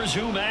as we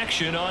resume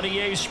action on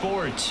EA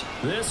Sports.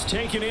 This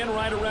taken in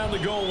right around the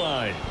goal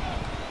line.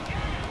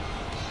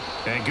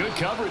 And good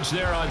coverage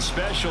there on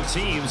special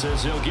teams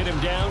as they'll get him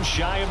down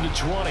shy of the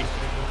 20.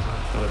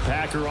 The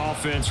Packer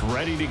offense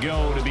ready to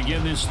go to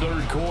begin this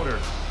 3rd quarter.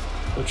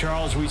 Well,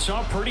 Charles, we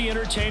saw a pretty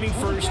entertaining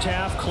first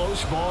half,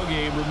 close ball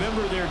game.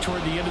 Remember there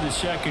toward the end of the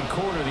 2nd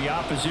quarter, the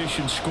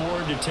opposition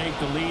scored to take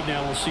the lead.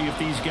 Now we'll see if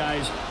these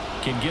guys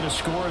can get a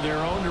score of their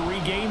own to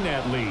regain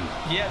that lead.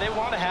 Yeah, they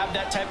want to have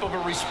that type of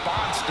a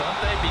response, don't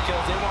they?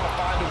 Because they want to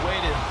find a way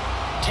to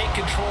take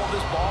control of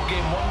this ball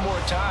game one more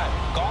time.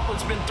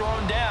 Gauntlet's been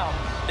thrown down.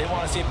 They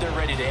want to see if they're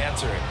ready to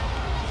answer it.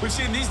 We've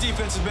seen these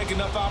defenses make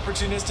enough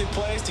opportunistic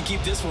plays to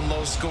keep this one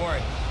low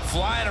scoring.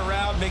 Flying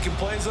around, making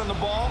plays on the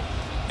ball,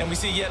 and we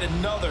see yet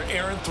another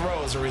errant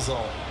throw as a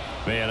result.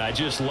 Man, I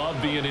just love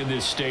being in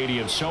this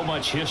stadium. So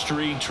much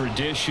history,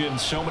 tradition,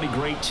 so many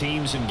great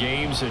teams and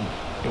games, and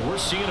we're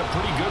seeing a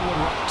pretty good one.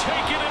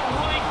 Taking it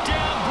right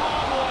down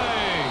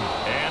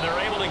Broadway. And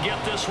they're able to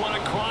get this one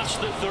across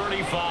the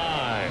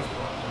 35.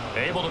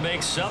 Able to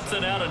make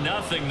something out of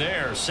nothing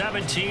there.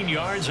 17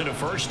 yards and a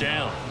 1st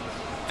down.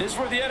 This is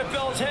where the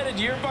NFL is headed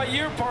year by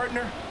year,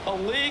 partner. A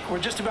league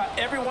where just about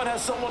everyone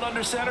has someone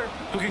under center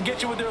who can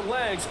get you with their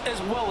legs as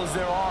well as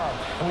their arm.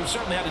 And we've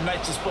certainly had a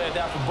nice display of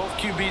that from both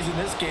QBs in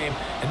this game.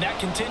 And that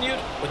continued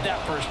with that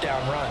 1st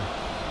down run.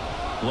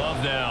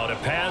 Love now to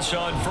pass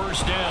on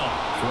 1st down.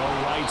 Throw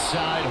right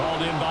side,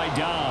 hauled in by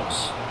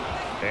Dobbs.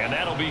 And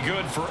that'll be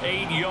good for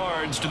 8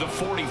 yards to the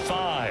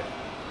 45.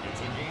 It's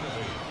a gain of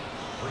 8.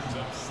 Brings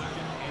up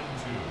 2nd and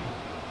 2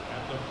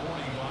 at the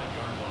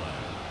 45-yard line.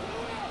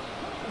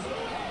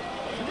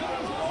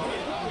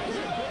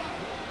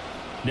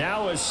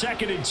 Now a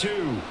 2nd and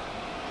 2.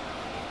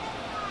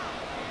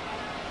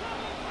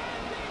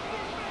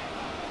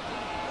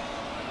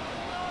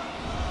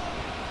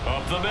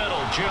 the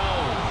middle,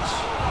 Jones.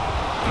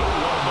 Oh,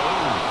 what a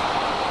move.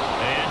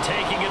 And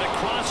taking it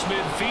across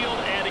midfield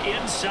and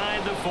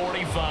inside the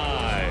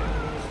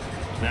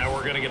 45. Now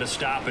we're going to get a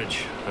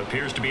stoppage.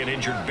 Appears to be an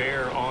injured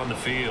Bear on the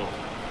field.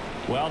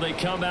 While they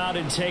come out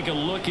and take a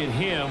look at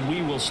him,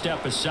 we will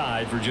step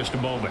aside for just a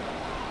moment.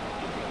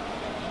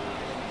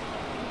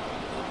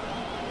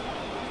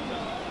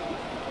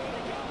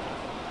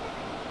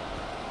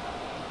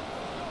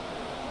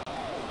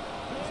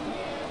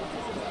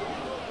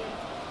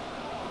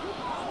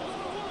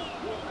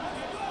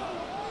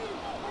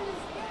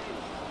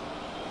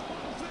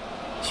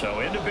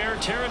 So into Bear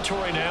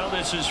territory now.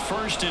 This is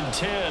 1st and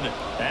 10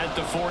 at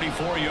the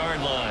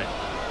 44-yard line.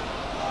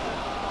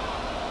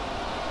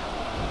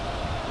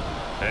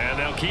 And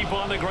they'll keep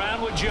on the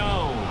ground with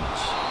Jones.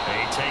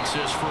 He takes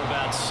this for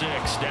about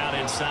 6 down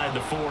inside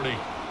the 40.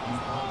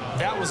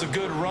 That was a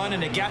good run,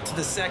 and it got to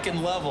the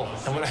second level.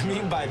 And what I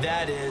mean by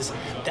that is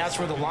that's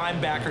where the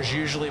linebackers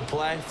usually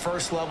play.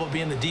 First level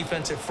being the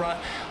defensive front,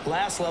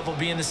 last level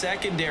being the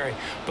secondary.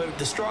 But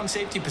the strong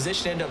safety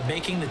position ended up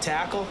making the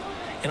tackle.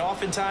 And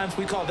oftentimes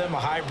we call them a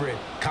hybrid.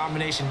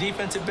 Combination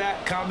defensive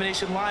back,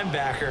 combination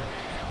linebacker.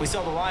 We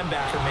saw the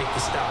linebacker make the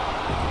stop.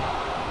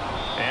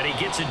 And he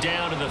gets it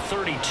down to the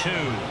 32.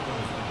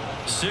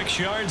 6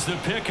 yards to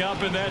pick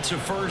up, and that's a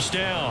first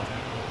down.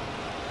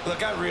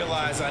 Look, I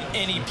realize on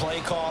any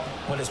play call,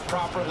 when it's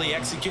properly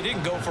executed, it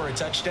can go for a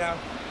touchdown.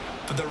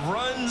 But the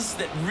runs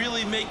that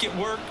really make it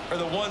work are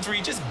the ones where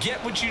you just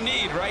get what you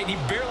need, right? He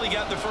barely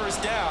got the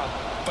first down,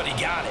 but he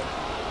got it.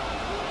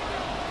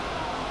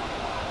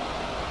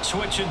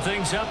 Switching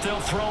things up, they'll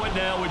throw it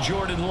now with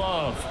Jordan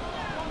Love.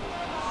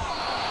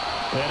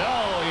 And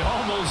he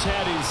almost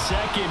had his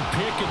second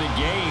pick of the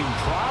game.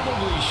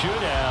 Probably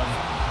should have.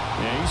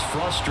 Yeah, he's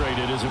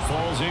frustrated as it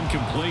falls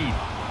incomplete.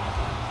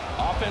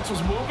 Offense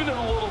was moving it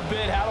a little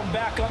bit, had them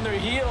back on their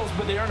heels,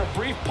 but they earned a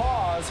brief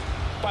pause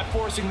by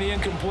forcing the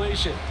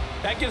incompletion.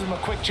 That gives them a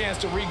quick chance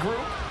to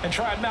regroup and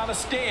try and mount a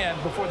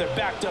stand before they're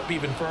backed up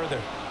even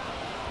further.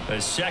 A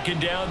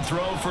second down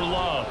throw for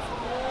Love.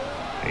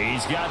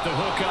 He's got the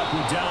hook up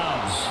with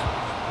Dobbs.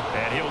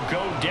 And he'll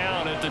go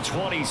down at the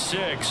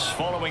 26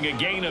 following a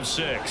gain of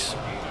 6.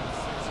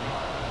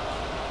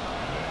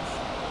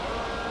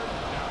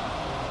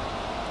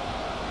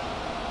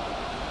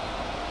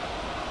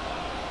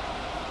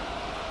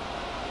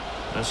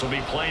 This will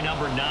be play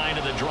number 9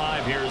 of the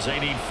drive here as they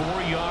need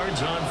 4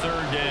 yards on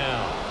 3rd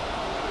down.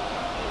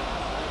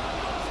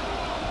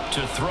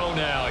 To throw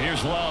now.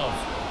 Here's Love.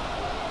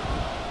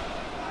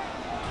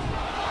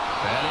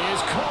 That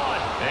is caught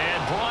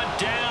and brought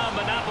down,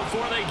 but not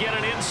before they get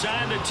it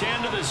inside the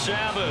 10 to the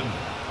 7.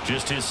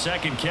 Just his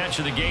second catch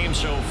of the game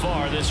so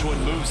far. This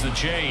one moves the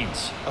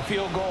chains. A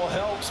field goal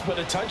helps, but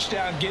a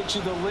touchdown gets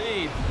you the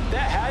lead.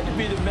 That had to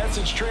be the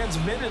message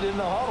transmitted in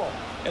the huddle.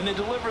 And they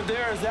delivered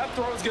theirs. That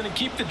throw is going to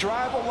keep the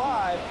drive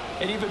alive.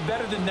 And even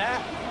better than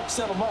that,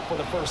 set them up with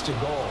a 1st and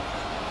goal.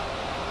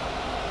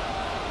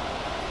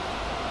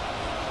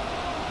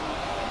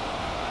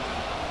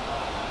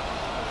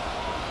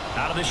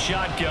 Out of the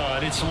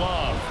shotgun, it's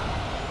Love.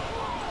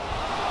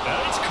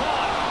 And it's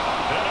caught.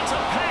 And it's a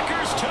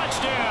Packers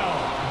touchdown.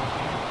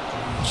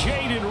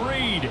 Jaden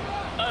Reed,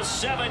 a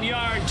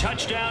 7-yard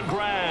touchdown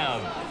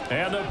grab.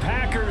 And the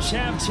Packers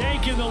have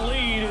taken the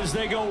lead as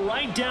they go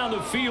right down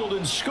the field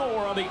and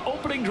score on the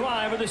opening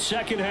drive of the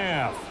second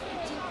half.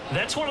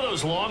 That's one of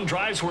those long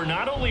drives where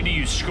not only do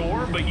you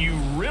score, but you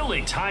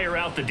really tire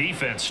out the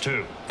defense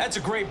too. That's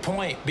a great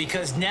point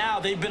because now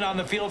they've been on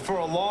the field for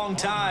a long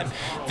time.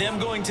 Them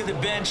going to the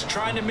bench,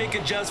 trying to make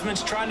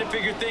adjustments, trying to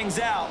figure things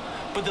out,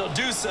 but they'll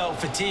do so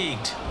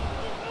fatigued.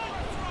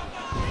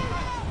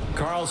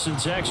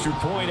 Carlson's extra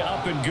point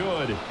up and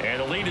good.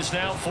 And the lead is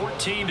now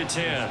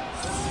 14-10.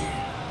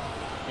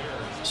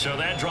 So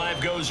that drive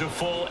goes a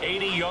full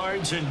 80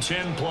 yards and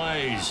 10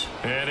 plays.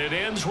 And it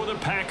ends with a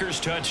Packers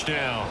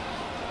touchdown.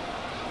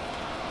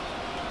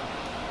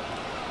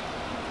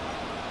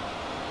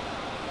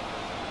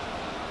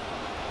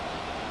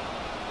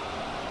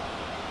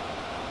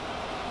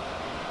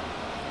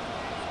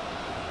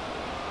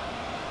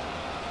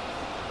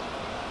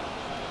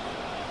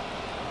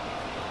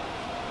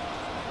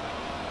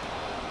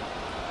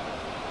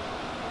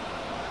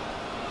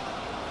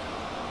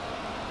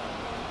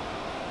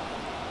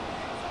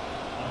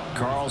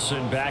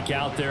 Carlson back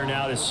out there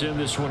now to send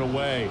this one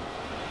away.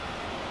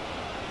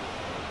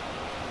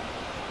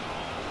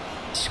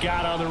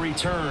 Scott on the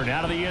return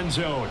out of the end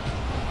zone.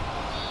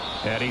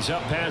 And he's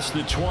up past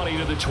the 20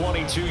 to the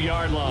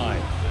 22-yard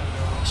line.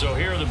 So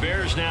here are the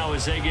Bears now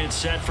as they get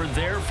set for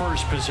their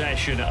first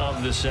possession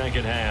of the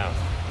second half.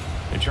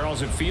 And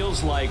Charles, it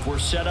feels like we're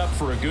set up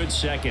for a good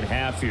second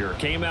half here.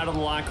 Came out of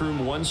the locker room,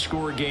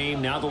 1-score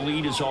game. Now the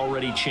lead has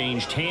already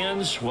changed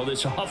hands. Well,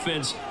 this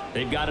offense,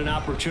 they've got an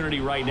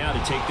opportunity right now to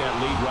take that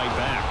lead right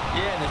back.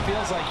 Yeah, and it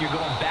feels like you're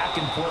going back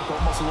and forth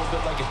almost a little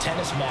bit like a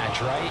tennis match,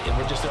 right? And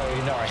we're just,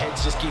 our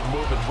heads just keep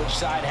moving. Which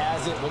side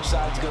has it? Which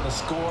side's going to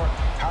score?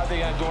 How are they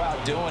going to go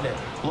out doing it?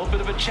 A little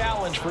bit of a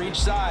challenge for each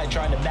side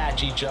trying to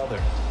match each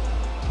other.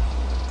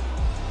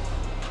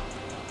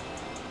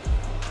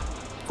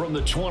 from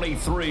the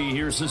 23.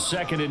 Here's the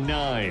 2nd and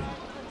 9.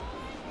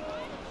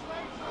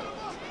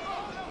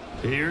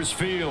 Here's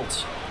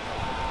Fields.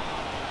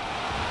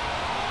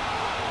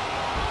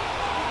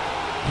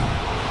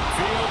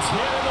 Fields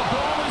hit and the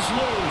ball is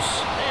loose.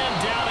 And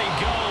down he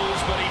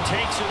goes, but he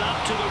takes it up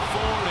to the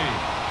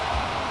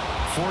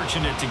 40.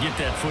 Fortunate to get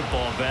that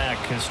football back,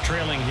 because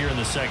trailing here in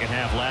the second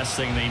half, last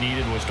thing they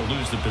needed was to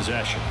lose the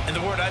possession. And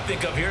the word I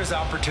think of here is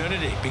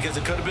opportunity, because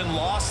it could have been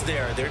lost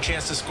there, their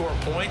chance to score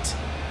points.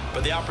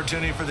 But the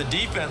opportunity for the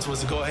defense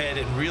was to go ahead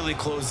and really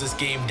close this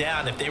game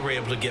down if they were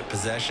able to get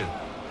possession.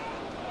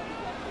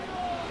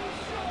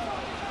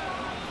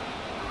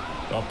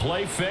 A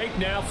play fake,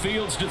 now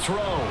Fields to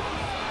throw.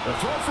 The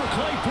throw for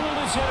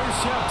Claypool is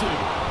intercepted.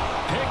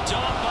 Picked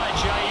off by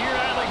Jair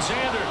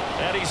Alexander.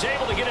 And he's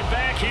able to get it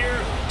back here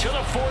to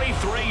the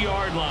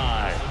 43-yard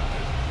line.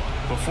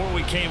 Before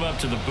we came up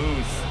to the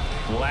booth,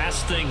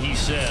 last thing he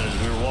said as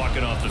we were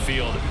walking off the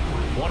field,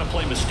 want to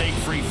play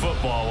mistake-free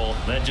football. Well,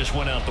 that just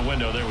went out the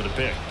window there with a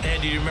pick.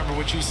 And do you remember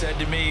what you said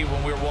to me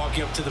when we were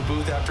walking up to the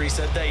booth after he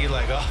said that? You're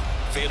like, oh,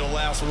 fatal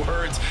last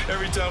words.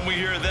 Every time we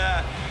hear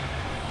that,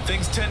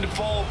 things tend to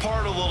fall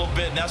apart a little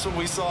bit, and that's what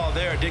we saw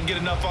there. Didn't get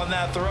enough on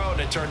that throw, and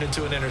it turned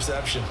into an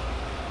interception.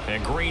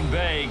 And Green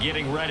Bay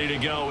getting ready to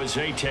go as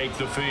they take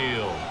the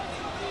field.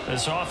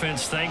 This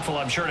offense, thankful,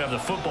 I'm sure, to have the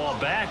football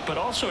back, but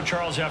also,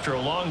 Charles, after a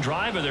long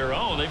drive of their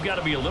own, they've got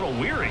to be a little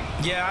weary.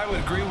 Yeah, I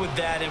would agree with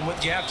that, and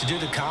what you have to do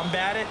to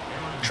combat it,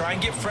 try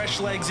and get fresh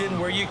legs in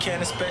where you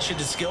can, especially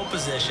the skill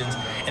positions.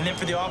 And then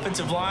for the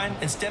offensive line,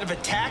 instead of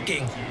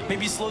attacking,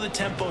 maybe slow the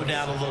tempo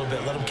down a little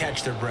bit, let them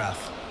catch their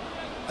breath.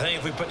 I think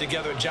if we put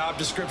together a job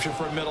description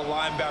for a middle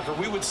linebacker,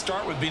 we would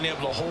start with being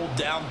able to hold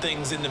down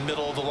things in the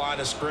middle of the line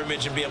of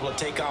scrimmage and be able to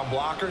take on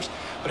blockers.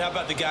 But how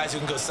about the guys who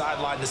can go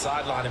sideline to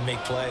sideline and make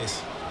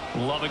plays?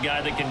 Love a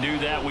guy that can do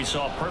that. We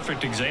saw a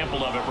perfect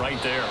example of it right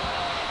there.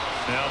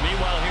 Now,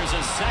 meanwhile, here's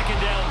a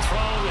second down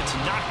throw that's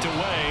knocked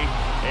away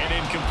and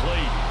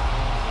incomplete.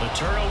 The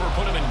turnover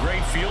put him in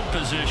great field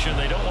position.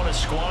 They don't want to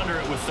squander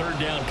it with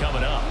third down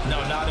coming up. No,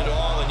 not at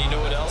all. And you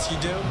know what else you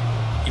do?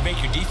 You make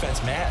your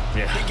defense mad.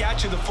 Yeah. They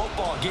got you the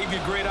football, gave you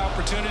a great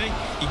opportunity.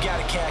 You got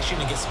to cash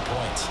in and get some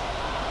points.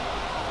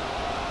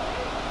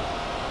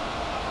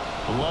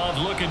 Love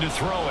looking to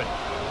throw it.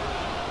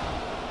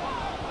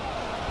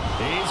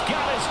 He's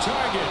got his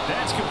target.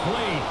 That's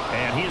complete.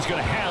 And he is going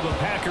to have a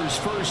Packers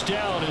first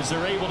down as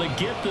they're able to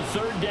get the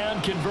third down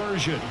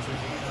conversion.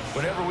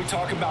 Whenever we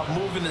talk about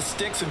moving the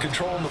sticks and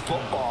controlling the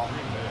football,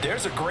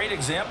 there's a great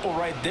example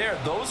right there.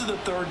 Those are the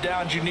third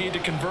downs you need to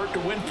convert to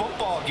win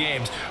football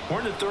games. We're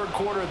in the third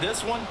quarter of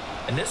this one,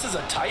 and this is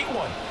a tight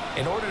one.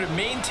 In order to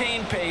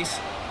maintain pace,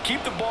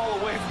 keep the ball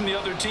away from the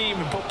other team,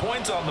 and put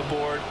points on the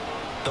board,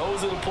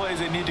 those are the plays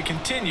they need to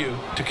continue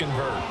to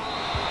convert.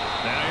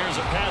 Now here's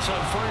a pass on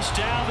first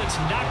down that's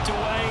knocked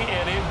away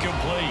and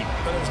incomplete.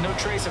 But there's no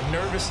trace of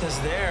nervousness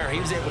there. He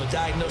was able to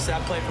diagnose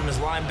that play from his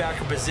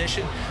linebacker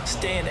position,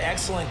 stay in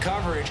excellent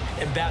coverage,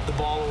 and bat the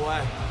ball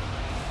away.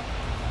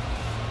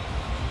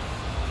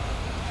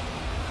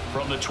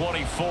 From the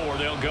 24,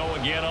 they'll go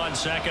again on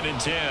 2nd and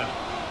 10.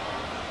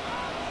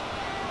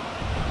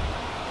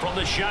 From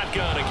the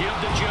shotgun, a give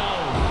to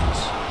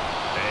Jones.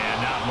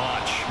 And not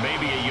much,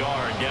 maybe a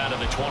yard down to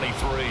the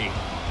 23.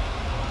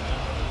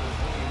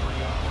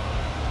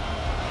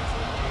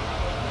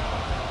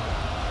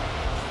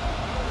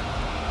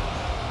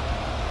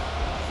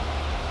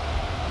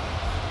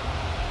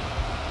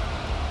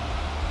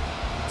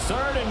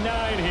 Third and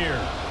 9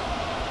 here.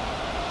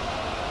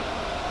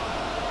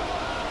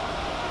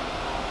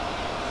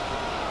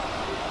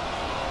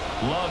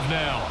 Love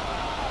now.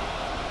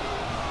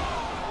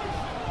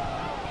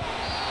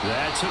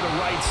 That's to the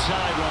right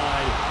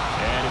sideline,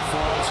 and it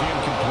falls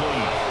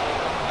incomplete.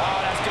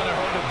 Oh, that's going to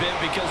hurt a bit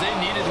because they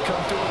needed to come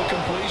through with a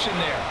completion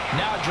there.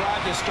 Now a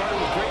drive that started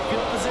with great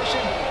field position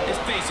is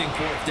facing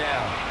fourth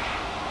down.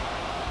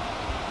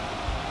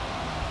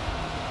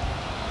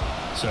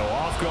 So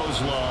off goes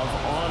Love.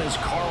 On is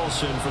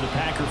Carlson for the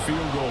Packer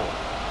field goal.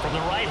 From the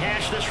right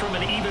hash, this from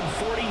an even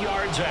 40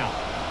 yards out.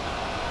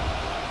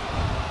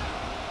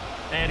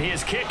 And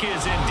his kick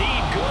is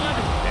indeed good.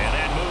 And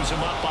that moves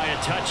him up by a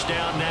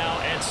touchdown now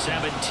at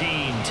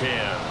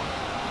 17-10.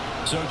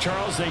 So,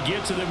 Charles, they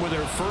get to them with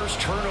their first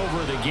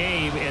turnover of the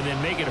game and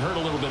then make it hurt a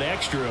little bit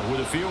extra with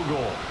a field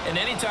goal. And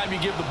anytime you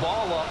give the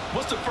ball up,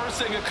 what's the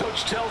first thing a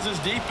coach tells his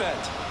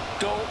defense?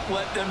 Don't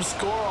let them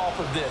score off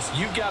of this.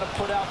 You've got to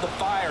put out the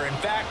fire. In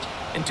fact,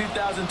 in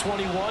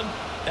 2021,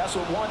 that's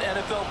what one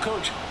NFL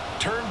coach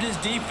termed his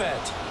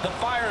defense. The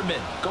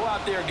firemen. Go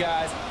out there,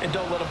 guys, and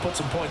don't let them put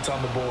some points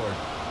on the board.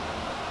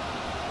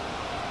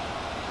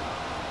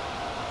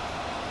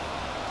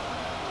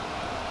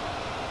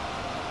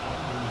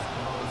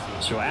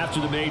 So after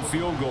the made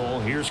field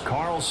goal, here's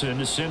Carlson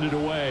to send it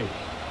away.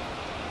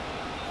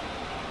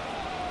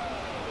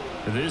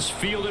 This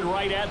fielded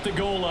right at the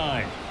goal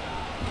line.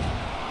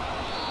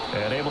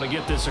 And able to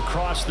get this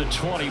across the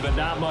 20, but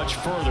not much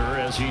further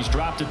as he's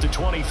dropped at the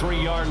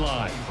 23-yard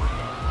line.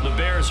 The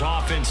Bears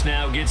offense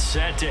now gets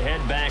set to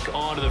head back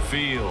onto the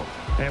field.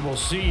 And we'll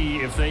see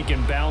if they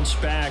can bounce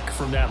back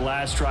from that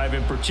last drive,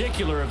 in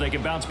particular, if they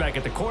can bounce back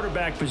at the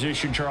quarterback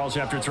position, Charles,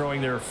 after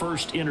throwing their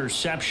first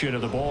interception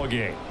of the ball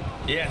game.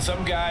 Yeah,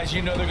 some guys,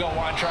 you know they're going to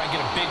want to try and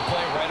get a big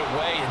play right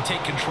away and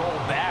take control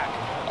back.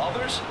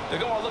 Others, they're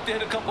going to look to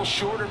hit a couple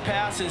shorter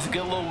passes and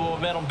get a little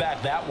momentum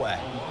back that way.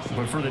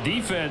 But for the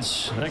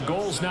defense, that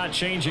goal's not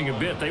changing a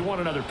bit. They want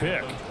another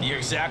pick. You're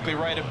exactly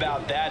right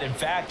about that. In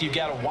fact, you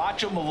got to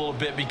watch them a little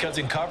bit because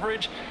in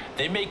coverage,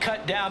 they may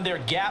cut down their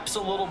gaps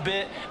a little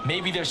bit,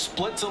 maybe their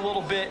splits a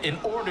little bit in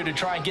order to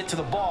try and get to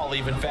the ball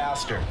even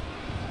faster.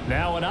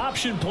 Now an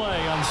option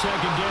play on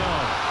second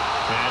down.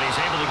 And he's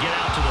able to get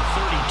out to the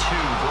 32,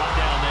 brought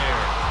down there.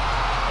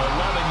 11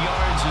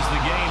 yards is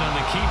the gain on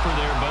the keeper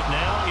there, but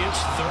now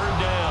it's third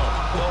down.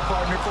 Well,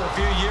 partner, for a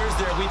few years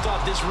there, we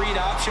thought this read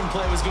option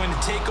play was going to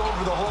take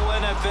over the whole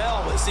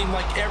NFL. It seemed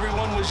like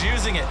everyone was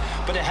using it,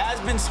 but it has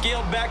been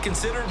scaled back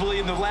considerably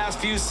in the last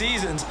few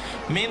seasons,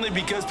 mainly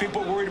because people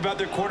are worried about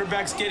their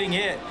quarterbacks getting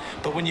hit.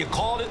 But when you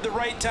call it at the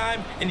right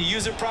time and you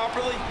use it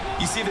properly,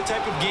 you see the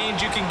type of gains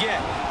you can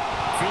get.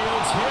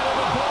 Fields hit and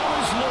the ball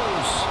is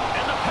loose.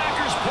 And the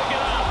Packers pick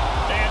it up.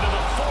 And to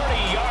the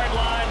 40-yard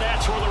line,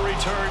 that's where the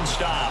return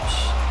stops.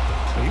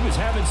 He was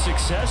having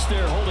success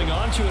there holding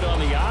on to it on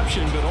the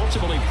option, but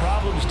ultimately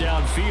problems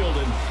downfield,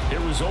 and it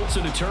results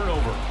in a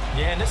turnover.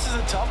 Yeah, and this is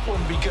a tough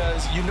one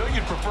because you know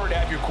you'd prefer to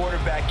have your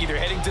quarterback either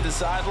heading to the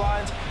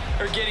sidelines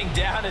or getting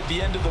down at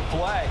the end of the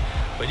play.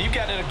 But you've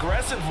got an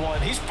aggressive one.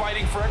 He's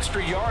fighting for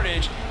extra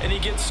yardage, and he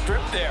gets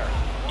stripped there.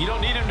 You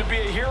don't need him to be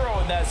a hero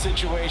in that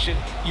situation.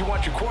 You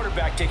want your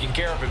quarterback taking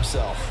care of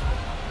himself.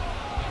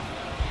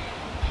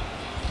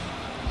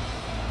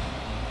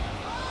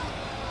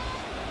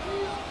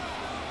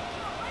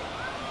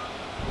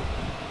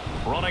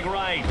 Running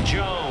right,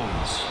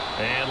 Jones.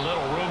 And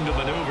little room to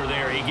maneuver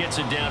there. He gets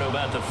it down to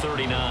about the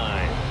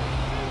 39.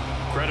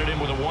 Credit him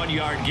with a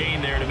 1-yard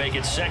gain there to make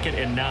it 2nd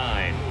and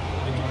 9.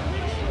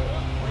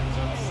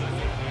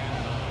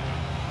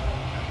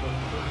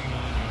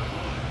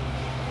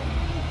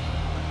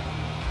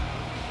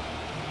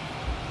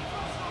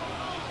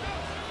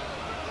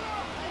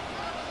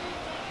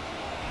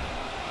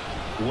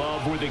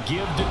 Love with a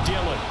give to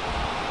Dillon.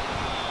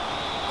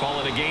 Call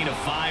it a gain of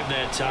 5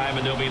 that time,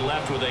 and they'll be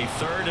left with a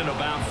 3rd and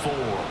about 4.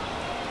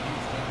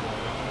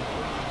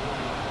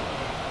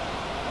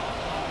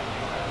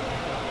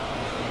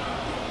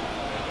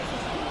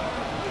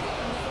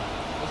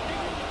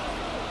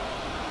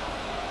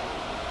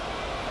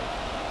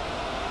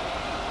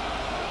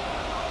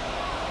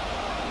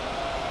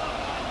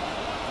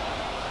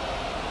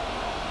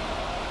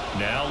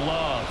 Now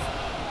Love.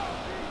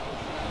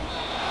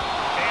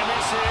 And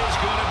this is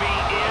going to be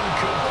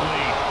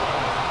incomplete.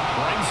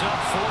 Brings up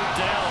 4th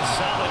down.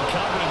 Solid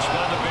coverage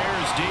by the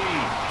Bears D.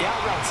 The out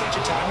route, such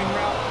a timing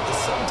route, that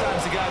sometimes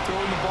the guy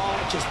throwing the ball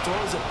just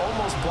throws it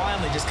almost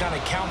blindly, just kind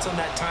of counts on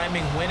that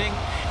timing winning.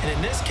 And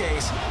in this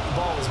case, the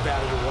ball was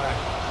batted away.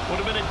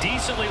 Would have been a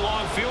decently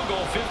long field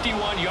goal,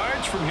 51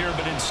 yards from here,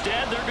 but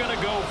instead they're going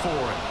to go for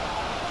it.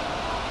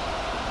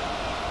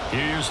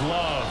 Here's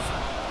Love.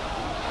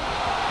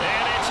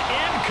 And it's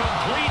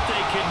incomplete.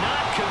 They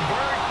cannot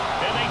convert,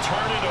 and they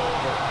turn it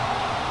over.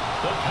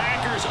 The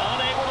Packers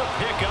unable to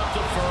pick up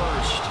the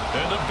first,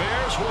 and the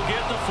Bears will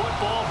get the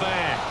football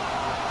back.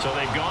 So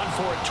they've gone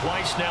for it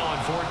twice now on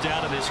 4th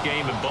down in this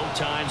game, and both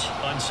times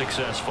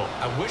unsuccessful.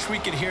 I wish we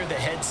could hear the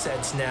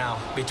headsets now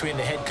between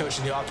the head coach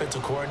and the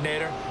offensive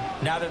coordinator.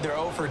 Now that they're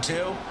 0 for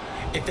 2,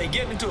 if they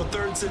get into a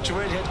third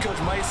situation, head coach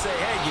might say,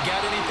 hey, you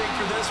got anything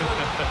for this one?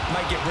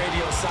 Might get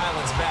radio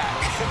silence back.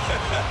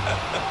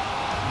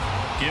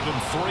 Give them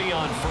 3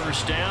 on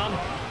 1st down.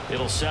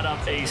 It'll set up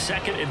a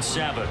 2nd and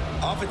 7.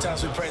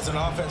 Oftentimes we praise an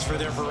offense for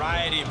their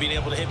variety of being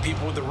able to hit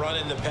people with the run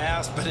in the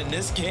pass, but in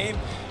this game,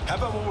 how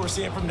about what we're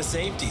seeing from the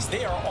safeties?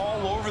 They are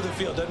all over the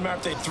field. Doesn't matter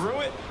if they threw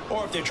it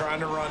or if they're trying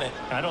to run it.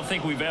 I don't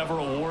think we've ever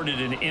awarded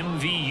an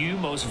MVU,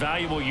 most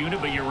valuable unit,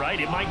 but you're right,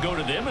 it might go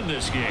to them in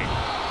this game.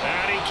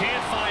 And he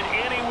can't find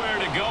anywhere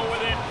to go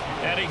with it,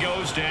 and he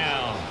goes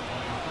down.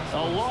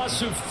 A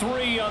loss of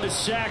 3 on the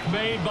sack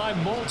made by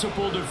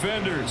multiple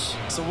defenders.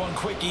 So one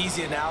quick,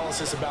 easy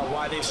analysis about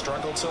why they've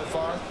struggled so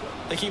far.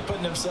 They keep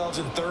putting themselves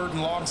in 3rd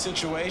and long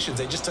situations.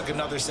 They just took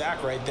another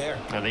sack right there.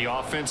 And the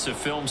offensive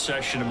film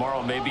session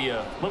tomorrow may be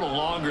a little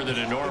longer than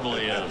it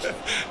normally is.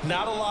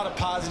 Not a lot of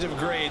positive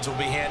grades will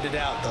be handed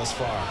out thus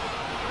far.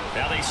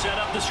 Now they set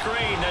up the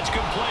screen. That's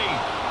complete.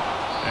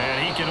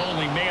 And he can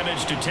only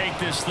manage to take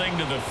this thing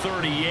to the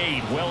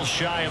 38, well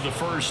shy of the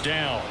 1st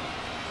down.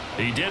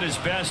 He did his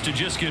best to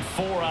just get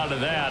 4 out of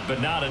that, but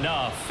not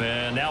enough.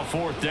 And now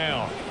 4th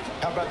down.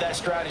 How about that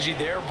strategy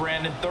there,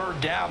 Brandon?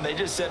 3rd down. They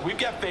just said, we've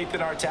got faith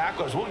in our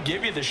tacklers. We'll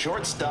give you the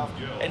short stuff,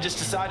 and just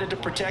decided to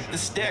protect the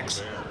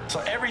sticks.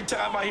 So every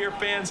time I hear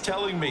fans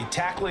telling me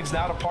tackling's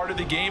not a part of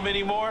the game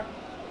anymore,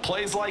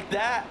 plays like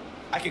that,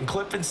 I can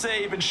clip and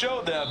save and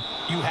show them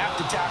you have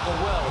to tackle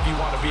well if you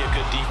want to be a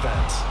good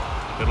defense.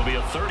 It'll be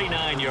a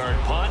 39-yard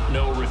punt,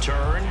 no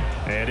return.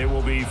 And it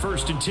will be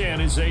 1st and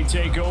 10 as they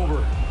take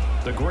over.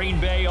 The Green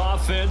Bay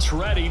offense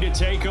ready to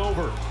take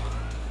over.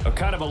 A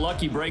kind of a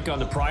lucky break on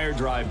the prior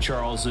drive,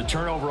 Charles. The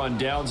turnover on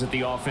downs that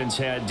the offense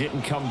had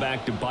didn't come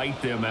back to bite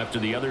them after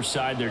the other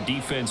side. Their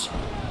defense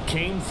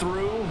came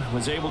through,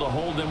 was able to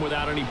hold them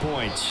without any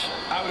points.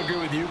 I would agree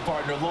with you,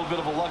 partner. A little bit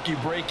of a lucky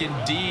break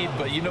indeed,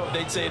 but you know what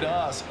they'd say to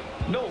us?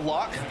 No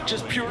luck,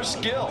 just pure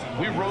skill.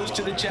 We rose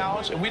to the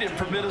challenge, and we didn't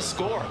permit a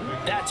score.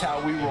 That's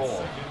how we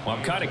roll. Well,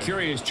 I'm kind of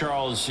curious,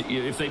 Charles,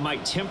 if they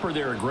might temper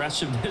their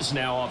aggressiveness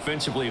now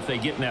offensively if they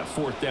get in that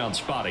fourth down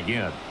spot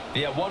again.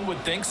 Yeah, one would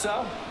think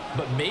so.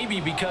 But maybe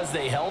because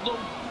they held them,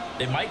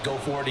 they might go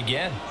for it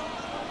again.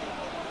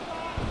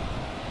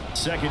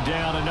 Second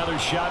down, another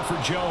shot for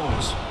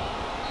Jones.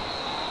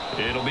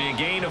 It'll be a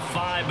gain of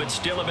 5, but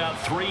still about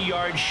 3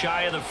 yards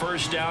shy of the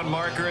first down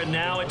marker, and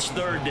now it's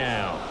third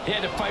down. He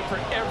had to fight for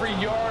every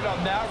yard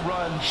on that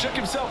run, shook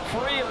himself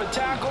free of a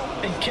tackle,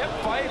 and kept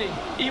fighting,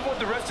 even with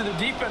the rest of the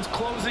defense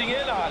closing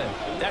in on him.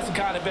 That's the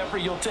kind of effort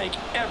you'll take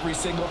every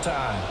single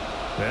time.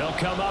 They'll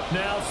come up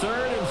now,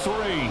 3rd and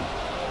 3.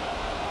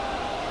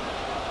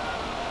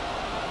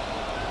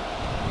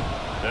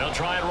 They'll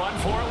try and run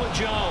for it with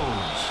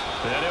Jones.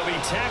 And he'll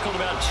be tackled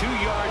about 2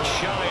 yards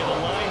shy of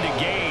the line to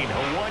gain.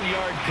 A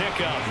 1-yard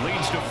pickup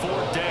leads to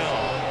fourth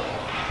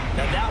down.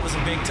 Now that was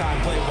a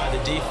big-time play by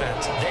the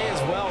defense. They as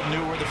well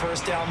knew where the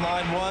first down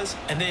line was,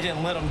 and they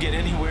didn't let them get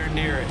anywhere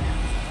near it.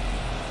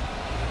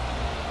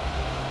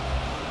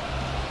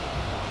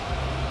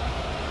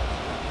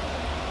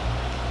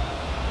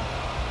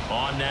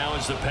 On now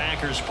is the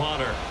Packers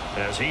punter,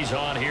 as he's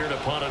on here to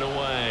punt it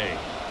away.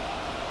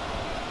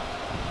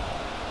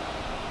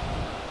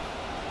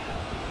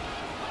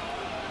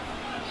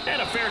 And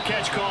a fair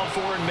catch called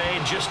for and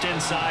made just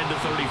inside the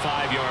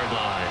 35-yard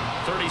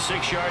line.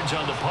 36 yards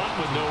on the punt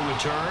with no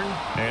return.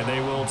 And they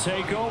will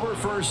take over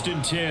 1st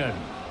and 10.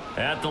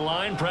 At the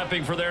line,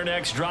 prepping for their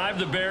next drive,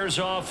 the Bears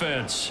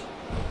offense.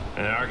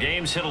 And our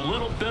game's hit a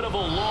little bit of a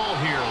lull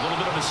here, a little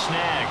bit of a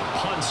snag.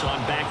 Punts on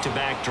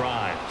back-to-back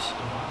drives.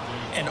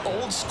 And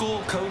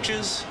old-school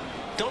coaches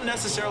don't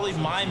necessarily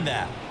mind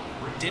that.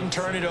 Didn't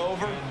turn it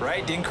over,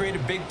 right? Didn't create a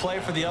big play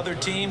for the other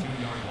team.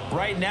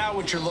 Right now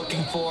what you're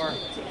looking for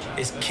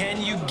is, can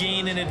you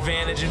gain an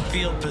advantage in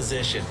field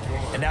position?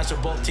 And that's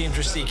what both teams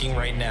are seeking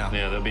right now.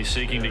 Yeah, they'll be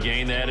seeking to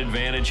gain that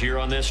advantage here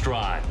on this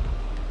drive.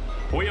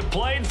 We have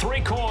played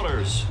 3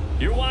 quarters.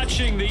 You're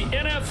watching the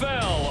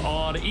NFL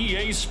on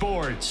EA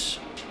Sports.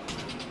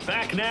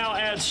 Back now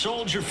at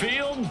Soldier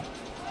Field.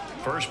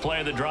 First play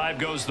of the drive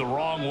goes the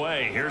wrong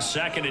way. Here's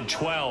 2nd and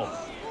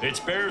 12. It's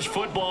Bears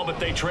football, but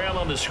they trail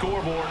on the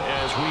scoreboard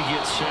as we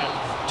get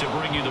set to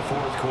bring you the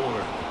 4th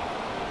quarter.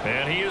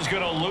 And he is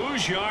going to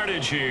lose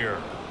yardage here.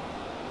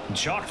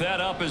 Chalk that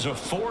up as a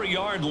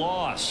 4-yard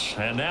loss.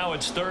 And now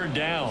it's 3rd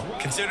down.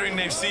 Considering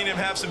they've seen him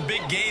have some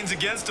big gains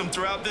against him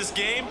throughout this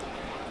game,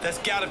 that's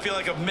got to feel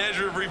like a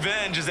measure of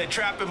revenge as they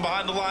trap him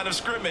behind the line of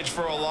scrimmage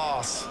for a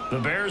loss. The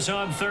Bears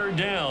on 3rd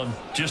down.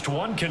 Just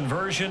 1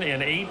 conversion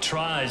in 8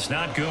 tries.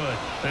 Not good.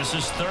 This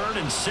is 3rd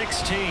and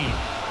 16.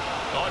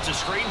 Oh, it's a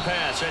screen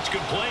pass. That's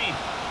complete.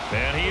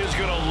 And he is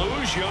going to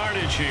lose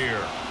yardage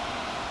here.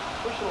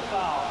 Personal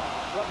foul.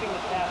 Roughing the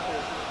passer.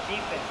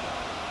 Defense.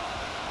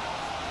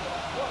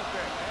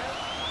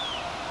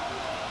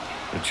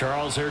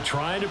 Charles, they're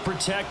trying to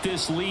protect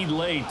this lead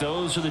late.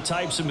 Those are the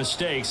types of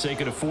mistakes they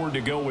could afford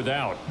to go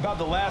without. About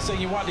the last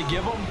thing you want to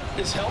give them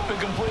is help in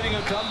completing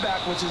a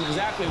comeback, which is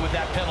exactly what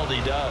that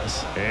penalty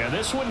does. And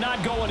this one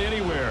not going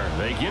anywhere.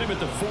 They get him at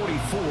the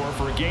 44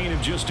 for a gain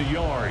of just a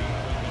yard.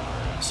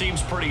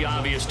 Seems pretty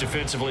obvious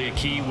defensively a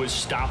key was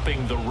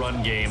stopping the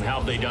run game. How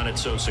have they done it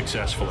so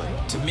successfully?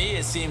 To me,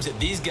 it seems that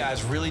these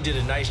guys really did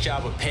a nice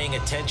job of paying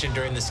attention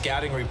during the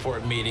scouting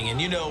report meeting.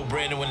 And you know,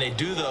 Brandon, when they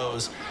do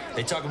those,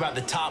 they talk about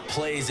the top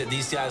plays that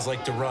these guys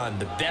like to run.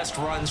 The best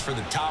runs for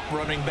the top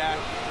running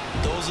back,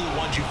 those are the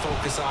ones you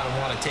focus on and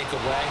want to take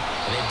away.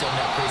 And they've done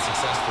that pretty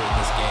successfully in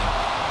this game.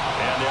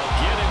 And they'll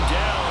get him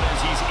down as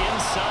he's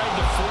inside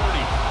the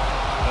 40.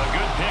 A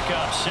good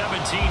pickup, 17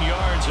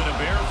 yards and a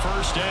Bear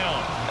first down.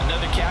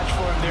 Another catch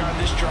for him there on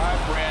this drive,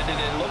 Brandon,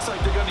 and it looks like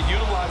they're going to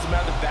utilize him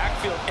out of the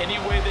backfield any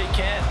way they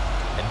can.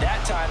 And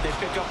that time they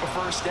pick up a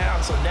first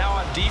down. So now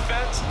on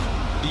defense,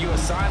 do you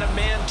assign a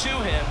man to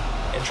him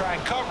and try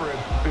and cover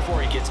him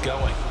before he gets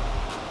going?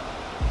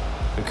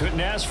 I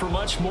couldn't ask for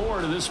much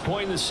more to this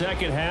point in the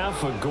second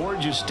half. A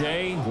gorgeous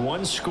day,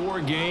 1-score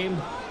game.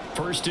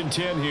 1st and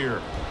 10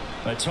 here.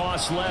 A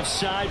toss left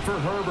side for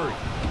Herbert.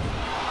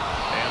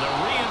 And the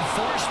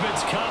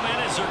reinforcements come in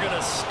as they're going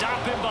to stop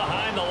him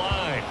behind the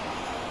line.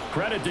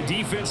 Credit the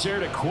defense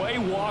there to Quay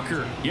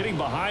Walker, getting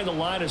behind the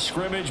line of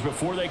scrimmage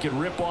before they could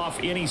rip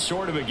off any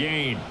sort of a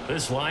gain.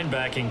 This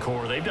linebacking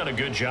core, they've done a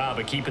good job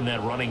of keeping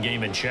that running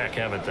game in check,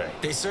 haven't they?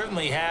 They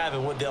certainly have,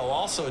 and what they'll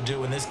also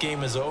do when this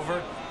game is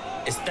over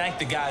is thank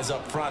the guys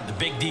up front, the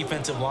big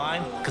defensive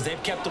line, because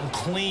they've kept them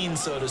clean,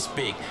 so to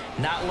speak.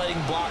 Not letting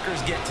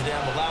blockers get to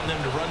them, allowing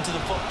them to run to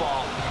the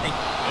football.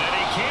 And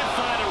he can't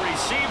find a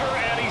receiver,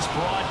 and he's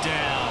brought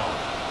down.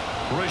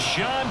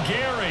 Rashawn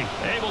Gary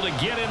able to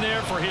get in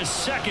there for his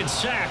 2nd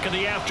sack of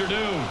the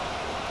afternoon.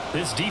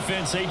 This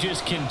defense, they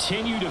just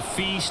continue to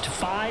feast.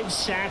 5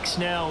 sacks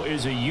now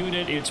as a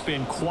unit. It's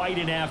been quite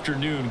an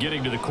afternoon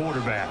getting to the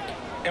quarterback.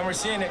 And we're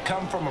seeing it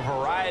come from a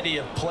variety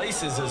of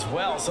places as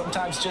well.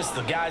 Sometimes just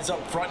the guys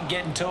up front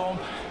getting to them.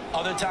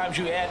 Other times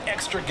you add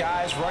extra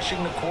guys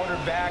rushing the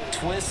quarterback,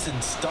 twists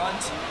and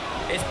stunts.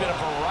 It's been a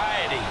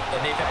variety,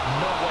 and they've had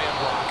no way of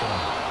blocking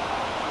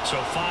them.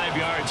 So 5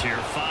 yards here,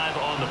 5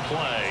 on the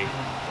play.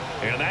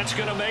 And that's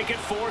going to make it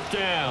 4th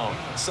down.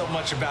 So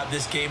much about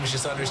this game is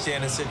just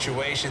understanding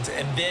situations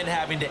and then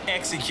having to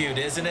execute,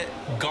 isn't it?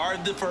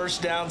 Guard the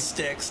first down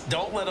sticks.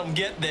 Don't let them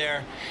get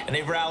there. And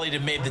they've rallied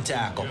and made the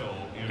tackle.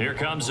 Here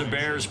comes the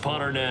Bears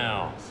punter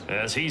now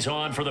as he's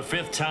on for the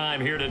 5th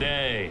time here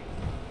today.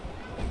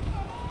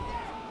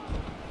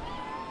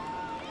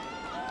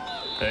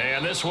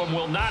 And this one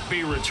will not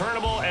be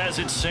returnable as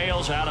it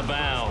sails out of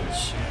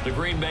bounds. The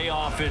Green Bay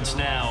offense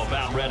now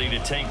about ready to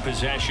take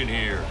possession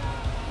here.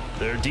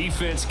 Their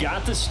defense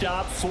got the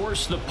stop,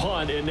 forced the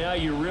punt, and now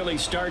you really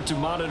start to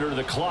monitor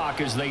the clock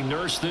as they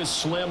nurse this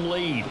slim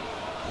lead.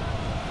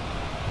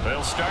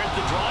 They'll start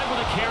the drive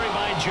with a carry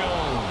by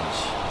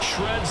Jones.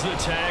 Shreds the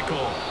tackle,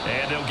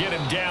 and they'll get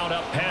him down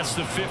up past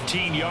the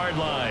 15-yard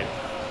line.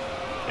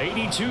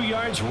 82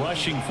 yards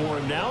rushing for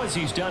him now as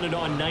he's done it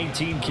on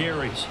 19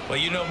 carries. Well,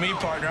 you know me,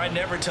 partner. I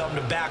never tell him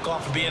to back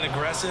off of being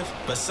aggressive,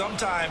 but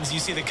sometimes you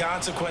see the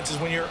consequences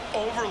when you're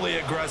overly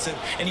aggressive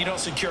and you don't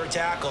secure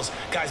tackles.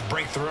 Guys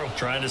break through.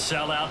 Trying to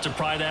sell out to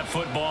pry that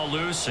football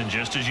loose, and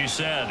just as you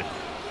said,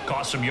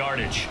 cost some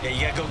yardage. Yeah,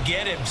 you got to go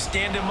get him.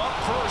 Stand him up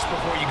first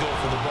before you go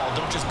for the ball.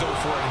 Don't just go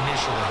for it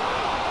initially.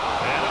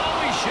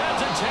 And he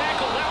sheds a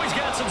tackle. Now he's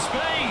got some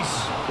space.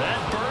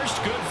 That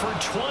burst good for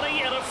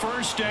 20 and a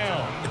 1st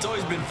down. It's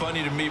always been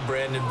funny to me,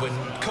 Brandon, when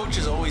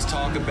coaches always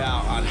talk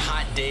about on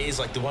hot days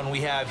like the one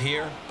we have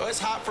here. Oh, it's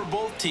hot for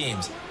both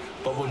teams.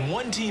 But when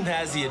one team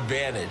has the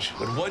advantage,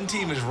 when one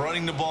team is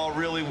running the ball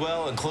really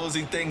well and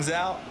closing things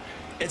out,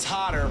 it's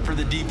hotter for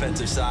the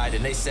defensive side,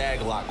 and they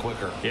sag a lot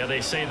quicker. Yeah,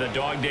 they say the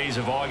dog days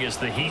of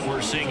August, the heat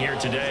we're seeing here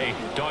today,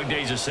 dog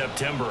days of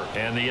September,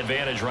 and the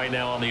advantage right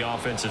now on the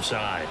offensive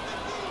side.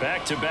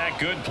 Back-to-back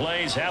good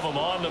plays have them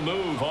on the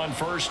move on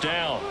 1st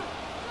down.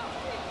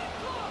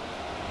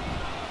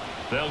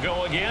 They'll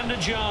go again to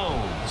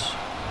Jones.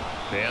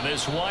 And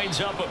this winds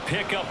up a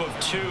pickup of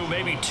 2,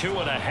 maybe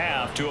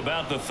 2.5 to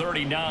about the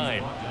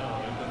 39.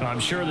 I'm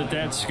sure that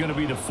that's going to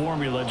be the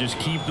formula. Just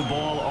keep the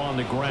ball on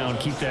the ground.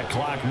 Keep that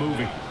clock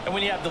moving. And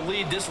when you have the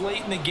lead this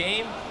late in the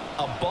game,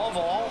 above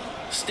all,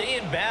 stay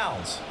in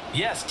bounds.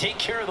 Yes, take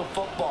care of the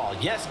football.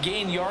 Yes,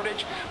 gain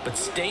yardage, but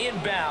stay in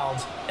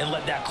bounds and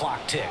let that clock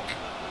tick.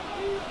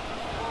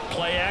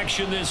 Play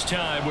action this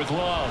time with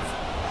Love.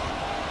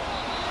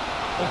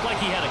 Looked like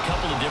he had a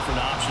couple of different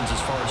options as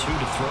far as who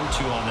to throw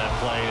to on that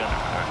play.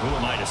 Who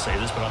am I to say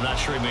this, but I'm not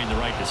sure he made the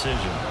right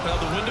decision. Well,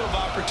 the window of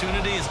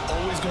opportunity is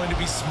always going to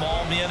be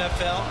small in the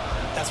NFL.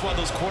 That's why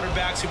those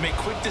quarterbacks who make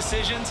quick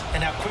decisions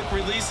and have quick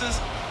releases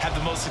have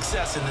the most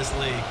success in this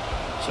league.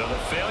 So the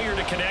failure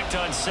to connect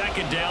on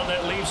 2nd down,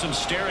 that leaves them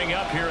staring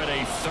up here at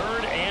a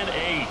 3rd and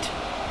 8.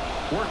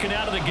 Working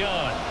out of the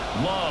gun.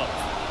 Love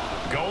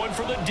going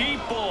for the deep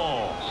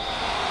ball.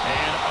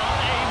 And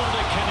unable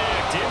to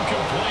connect.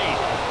 Incomplete.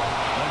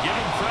 I'll give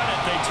them credit.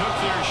 They took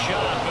their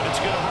shot, but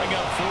it's going to bring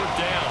up 4th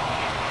down.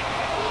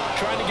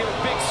 Trying to get a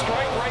big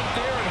strike right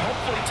there and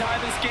hopefully tie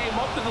this game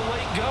up in the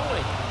late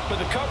going. But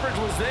the coverage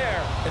was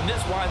there, and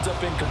this winds up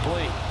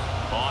incomplete.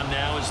 On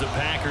now is the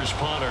Packers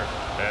punter,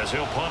 as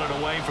he'll punt it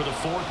away for the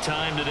 4th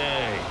time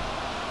today.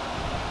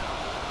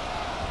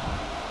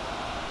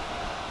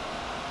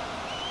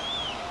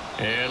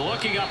 And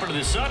looking up into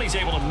the sun, he's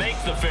able to make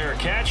the fair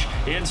catch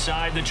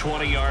inside the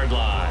 20-yard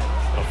line.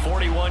 A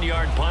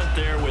 41-yard punt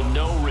there with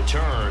no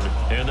return,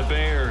 and the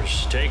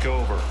Bears take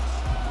over.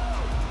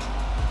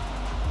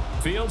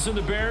 Fields and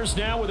the Bears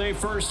now with a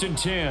 1st and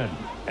 10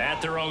 at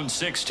their own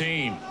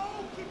 16.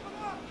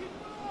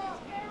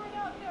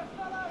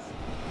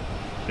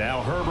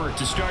 Now Herbert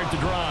to start the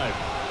drive.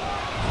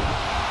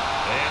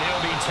 And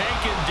he'll be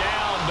taken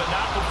down, but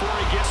not before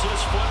he gets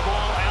this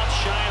football out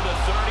shy of the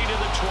 30 to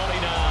the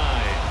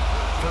 29.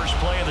 First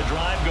play of the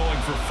drive going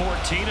for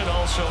 14 and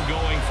also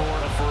going for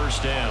a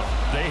 1st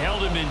down. They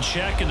held him in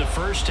check in the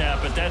 1st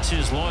half, but that's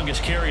his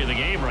longest carry of the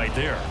game right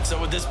there. So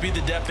would this be the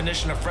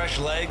definition of fresh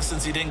legs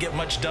since he didn't get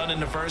much done in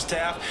the 1st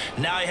half?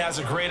 Now he has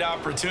a great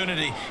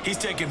opportunity. He's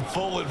taking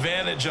full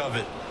advantage of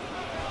it.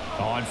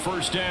 On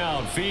 1st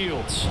down,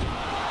 Fields.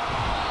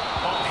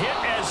 Hit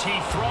as he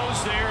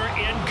throws there,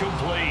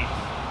 incomplete.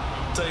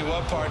 Tell you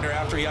what, partner,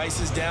 after he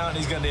ices down,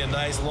 he's going to need a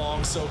nice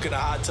long soak in a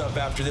hot tub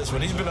after this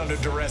one. He's been under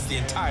duress the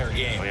entire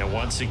game. Oh, yeah,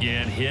 once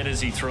again, hit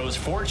as he throws.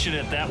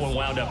 Fortunate that one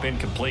wound up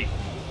incomplete.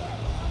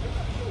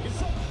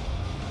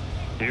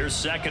 Here's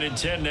 2nd and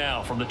 10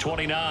 now from the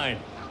 29.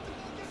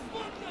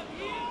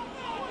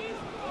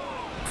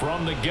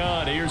 From the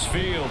gun, here's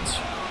Fields.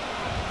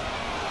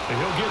 And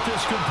he'll get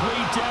this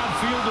complete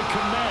downfield to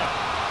Kmet.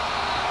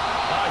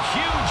 A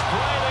huge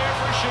play there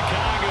for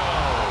Chicago.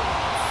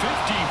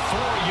 54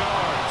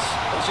 yards.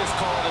 Let's just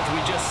call it as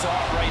we just saw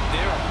it right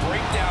there. A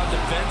breakdown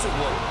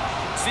defensively.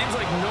 Seems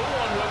like no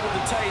one went with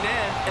the tight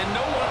end, and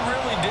no one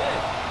really did.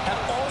 Had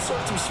all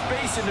sorts of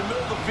space in the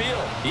middle of the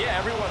field. Yeah,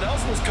 everyone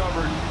else was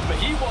covered, but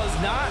he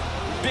was not.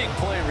 Big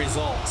play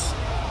results.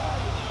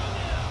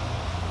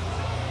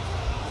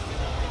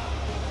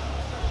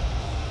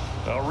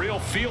 A real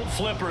field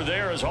flipper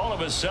there as all of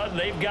a sudden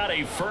they've got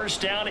a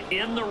first down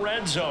in the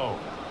red zone.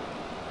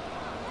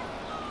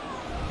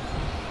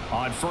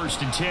 On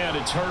 1st and 10,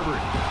 it's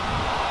Herbert.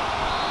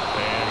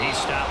 And he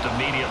stopped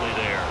immediately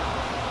there.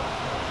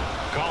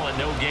 Calling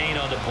no gain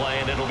on the play,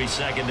 and it'll be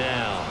 2nd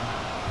down.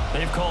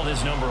 They've called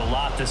his number a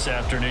lot this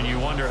afternoon. You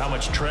wonder how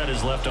much tread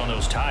is left on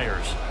those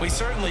tires. We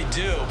certainly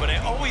do, but I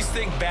always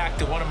think back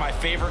to one of my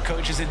favorite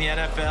coaches in the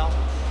NFL.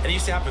 And he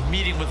used to have a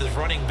meeting with his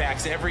running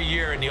backs every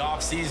year in the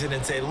offseason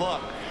and say,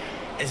 look,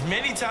 as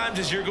many times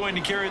as you're going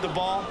to carry the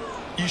ball,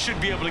 you should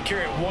be able to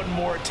carry it one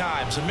more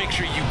time, so make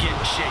sure you get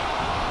in shape.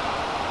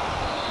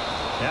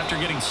 After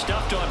getting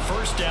stuffed on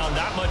 1st down,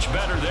 not much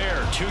better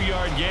there.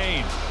 2-yard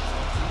gain.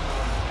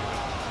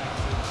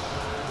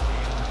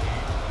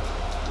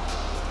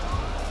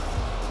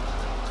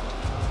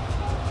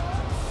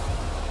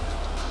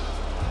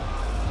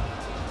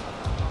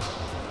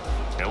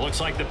 It looks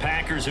like the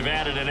Packers have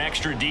added an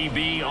extra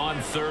DB on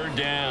 3rd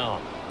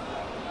down.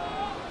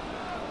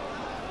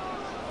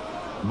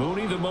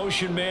 Mooney, the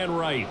motion man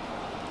right.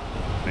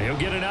 He'll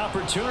get an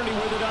opportunity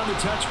with it on the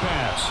touch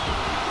pass.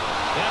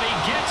 And he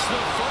gets the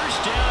first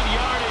down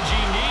yardage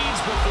he needs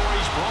before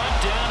he's brought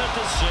down at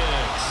the 6.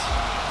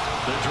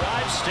 The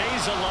drive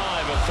stays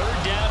alive, a 3rd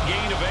down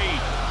gain of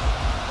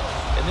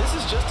 8. And this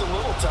is just a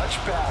little touch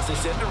pass. They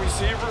send the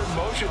receiver in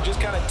motion, just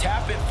kind of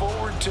tap it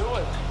forward to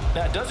it.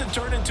 Now, it doesn't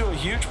turn into a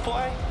huge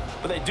play,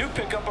 but they do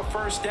pick up a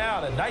first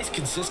down, a nice,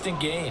 consistent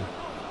gain.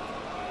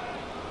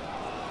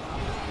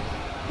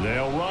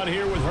 They'll run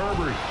here with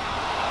Herbert.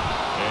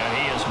 And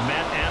he is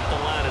met at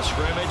the line of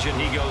scrimmage, and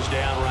he goes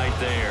down right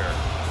there.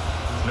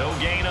 No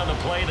gain on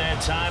the play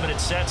that time, and it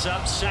sets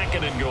up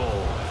 2nd and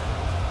goal.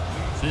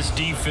 This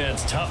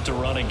defense, tough to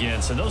run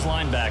against. And those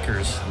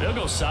linebackers, they'll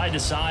go side to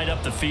side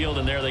up the field,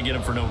 and there they get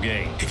them for no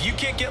gain. If you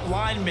can't get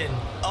linemen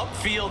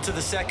upfield to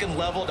the 2nd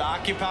level to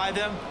occupy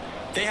them,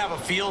 they have a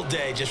field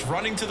day just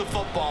running to the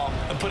football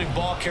and putting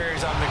ball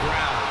carriers on the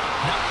ground.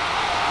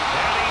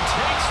 And he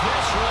takes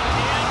this one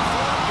in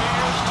for a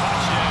Bears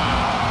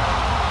touchdown.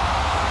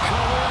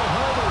 Khalil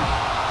Herbert,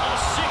 a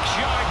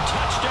 6-yard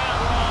touchdown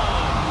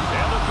run.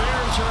 And the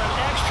Bears are an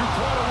extra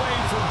point away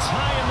from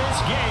tying this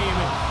game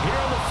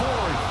here in the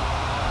 4th.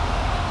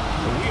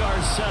 We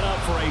are set up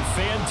for a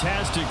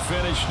fantastic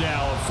finish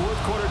now. A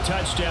 4th-quarter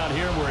touchdown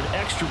here. We're an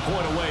extra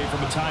point away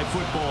from a tie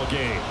football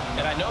game.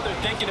 And I know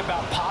they're thinking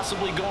about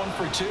possibly going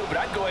for 2, but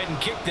I'd go ahead and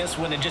kick this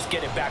one and just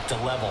get it back to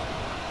level.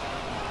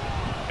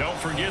 Don't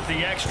forget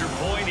the extra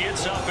point.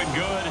 It's up and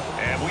good.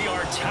 And we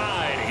are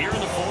tied here in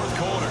the 4th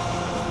quarter.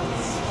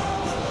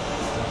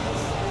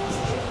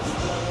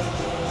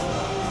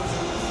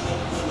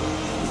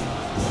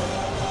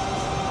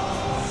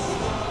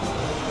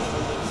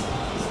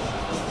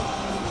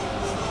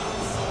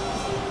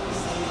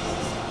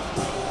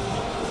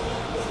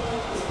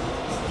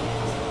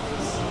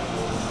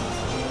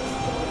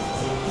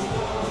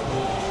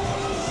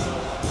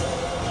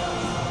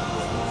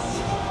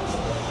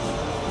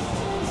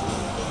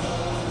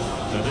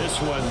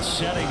 This one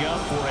setting up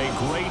for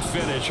a great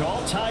finish.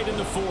 All tied in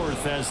the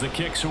 4th as the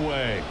kick's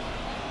away.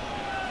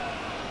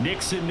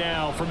 Nixon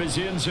now from his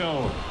end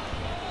zone.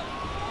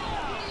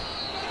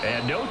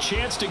 And no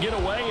chance to get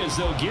away as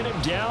they'll get him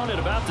down at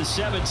about the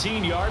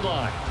 17-yard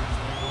line.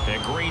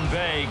 And Green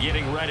Bay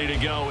getting ready to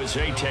go as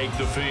they take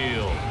the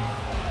field.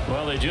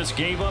 Well, they just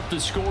gave up the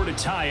score to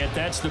tie it.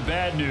 That's the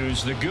bad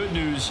news. The good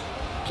news,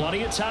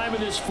 plenty of time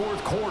in this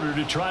 4th quarter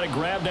to try to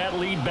grab that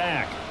lead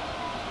back.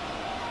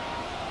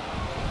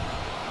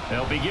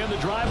 They'll begin the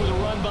drive with a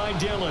run by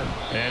Dillon.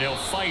 And he'll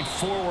fight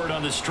forward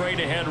on the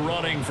straight-ahead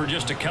running for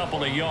just a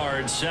couple of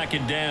yards.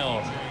 2nd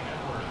down.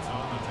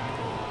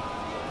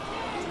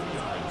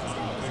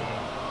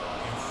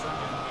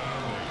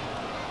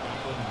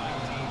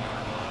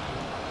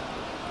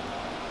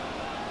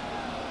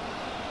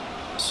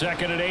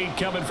 Second and 8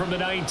 coming from the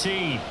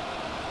 19.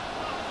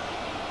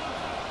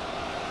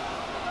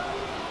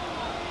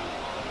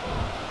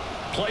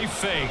 Play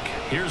fake.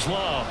 Here's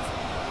Love.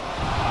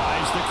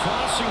 Eyes the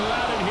crossing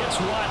route and hits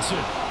Watson.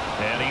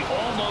 And he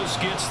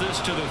almost gets this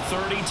to the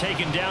 30,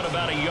 taken down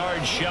about a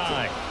yard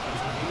shy.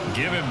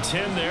 Give him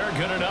 10 there.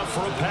 Good enough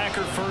for a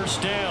Packer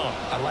first down.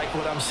 I like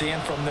what I'm seeing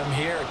from them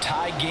here. A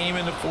tie game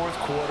in the 4th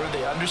quarter.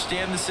 They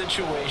understand the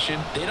situation.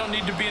 They don't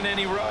need to be in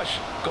any rush.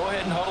 Go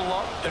ahead and huddle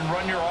up and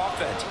run your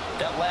offense.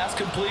 That last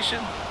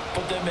completion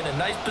put them in a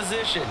nice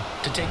position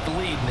to take the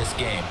lead in this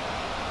game.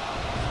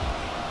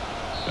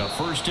 A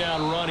first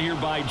down run here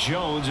by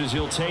Jones as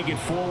he'll take it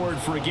forward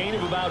for a gain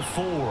of about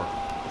 4.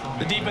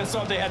 The defense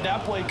thought they had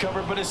that play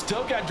covered, but it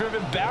still got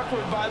driven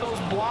backward by those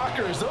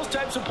blockers. Those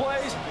types of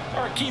plays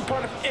are a key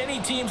part of any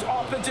team's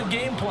offensive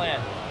game plan.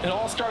 It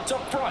all starts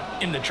up front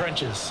in the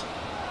trenches.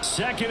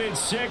 2nd and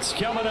 6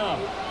 coming up.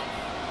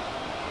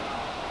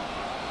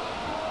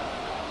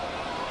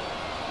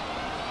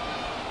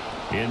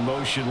 In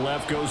motion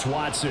left goes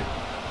Watson.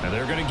 And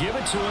they're going to give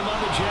it to him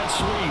on the jet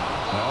sweep.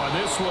 Oh,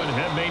 and this one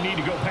may need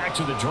to go back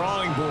to the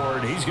drawing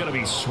board. He's going to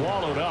be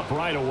swallowed up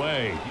right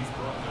away.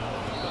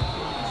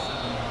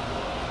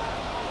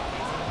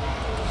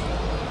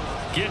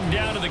 Getting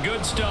down to the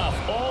good stuff.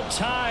 All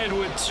tied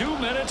with 2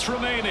 minutes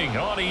remaining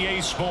on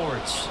EA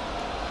Sports.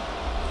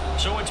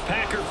 So it's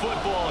Packer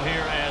football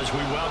here as we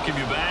welcome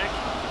you back.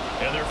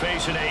 And they're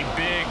facing a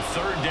big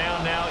third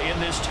down now in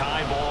this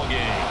tie ball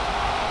game.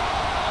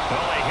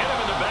 Well, they hit him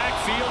in the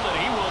backfield, and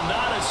he will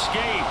not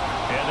escape.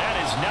 And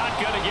that is not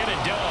going to get it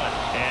done.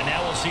 And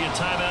now we'll see a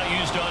timeout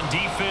used on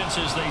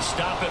defense as they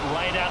stop it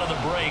right out of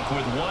the break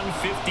with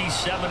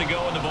 1:57 to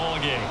go in the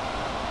ball game.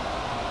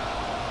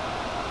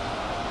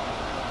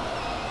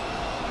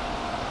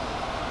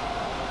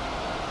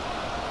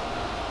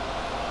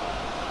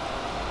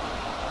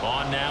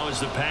 On now is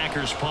the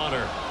Packers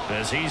punter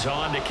as he's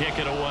on to kick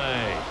it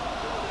away.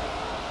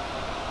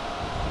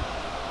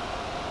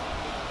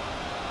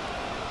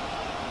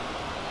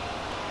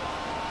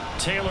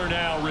 Taylor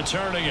now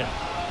returning it.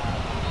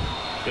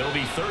 It'll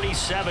be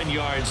 37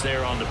 yards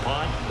there on the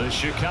punt. The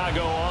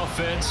Chicago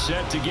offense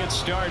set to get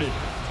started.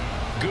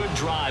 Good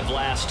drive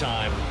last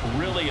time.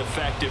 Really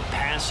effective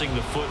passing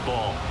the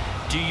football.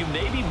 Do you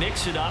maybe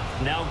mix it up,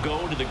 now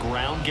go to the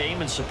ground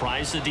game and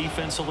surprise the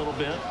defense a little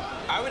bit?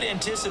 I would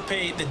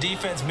anticipate the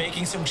defense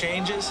making some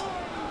changes,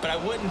 but I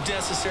wouldn't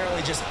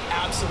necessarily just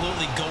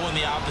absolutely go in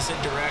the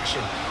opposite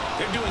direction.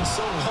 They're doing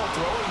so well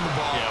throwing the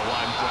ball. Yeah,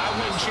 well, I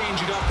wouldn't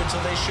change it up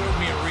until they showed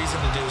me a reason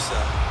to do so.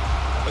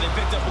 But they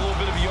picked up a little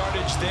bit of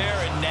yardage there,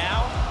 and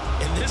now,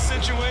 in this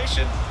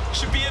situation,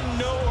 should be in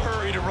no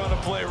hurry to run a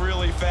play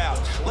really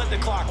fast. Let the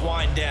clock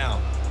wind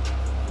down.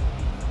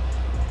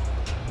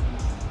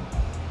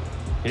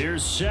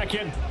 Here's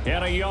 2nd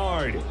and a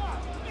yard.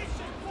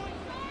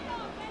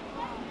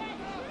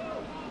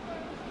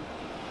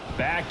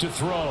 Back to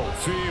throw.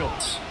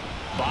 Fields.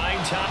 Buying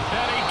time.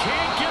 And he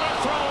can't get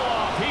a throw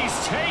off.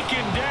 He's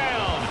taken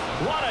down.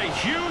 What a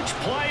huge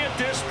play at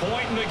this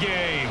point in the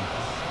game.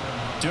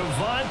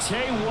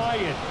 Devontae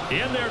Wyatt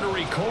in there to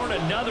record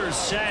another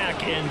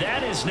sack, and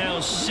that is now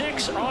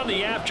 6 on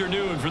the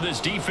afternoon for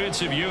this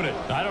defensive unit.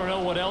 I don't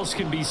know what else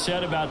can be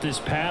said about this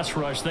pass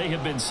rush. They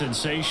have been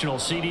sensational.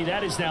 CD,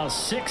 that is now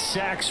 6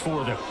 sacks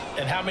for them.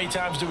 And how many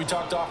times do we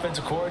talk to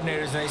offensive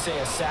coordinators and they say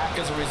a sack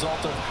is a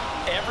result of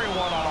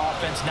everyone on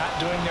offense not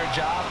doing their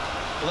job?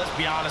 But let's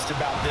be honest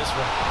about this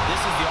one.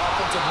 This is the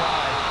offensive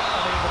line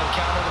unable to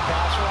counter the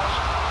pass rush.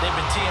 They've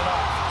been teeing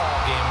off all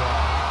game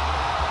long.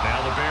 Now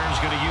the Bears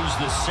going to use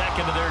the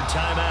second of their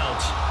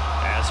timeouts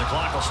as the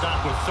clock will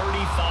stop with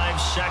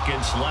 35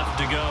 seconds left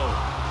to go.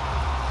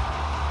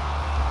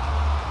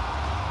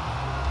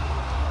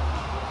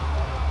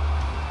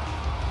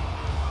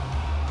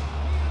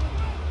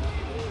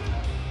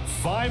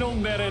 Final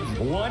minute,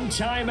 1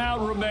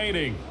 timeout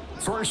remaining.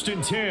 1st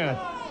and 10.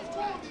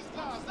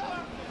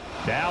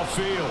 Now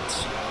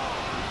Fields.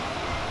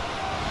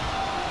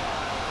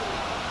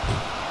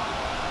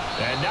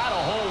 And not a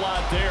whole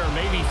lot there,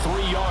 maybe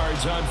 3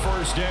 yards on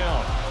 1st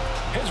down.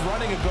 His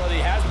running ability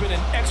has been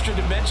an extra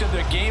dimension of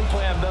their game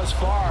plan thus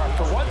far.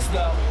 For once,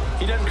 though,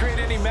 he doesn't create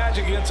any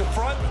magic against the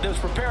front that's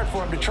prepared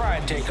for him to try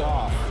and take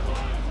off.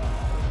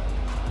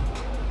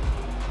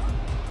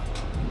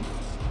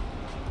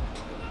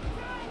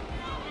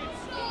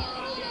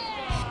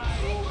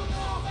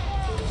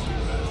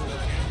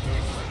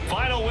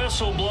 Final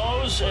whistle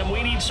blows, and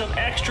we need some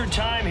extra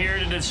time here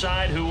to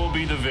decide who will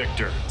be the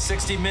victor.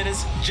 60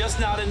 minutes, just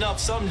not enough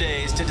some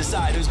days to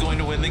decide who's going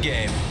to win the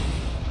game.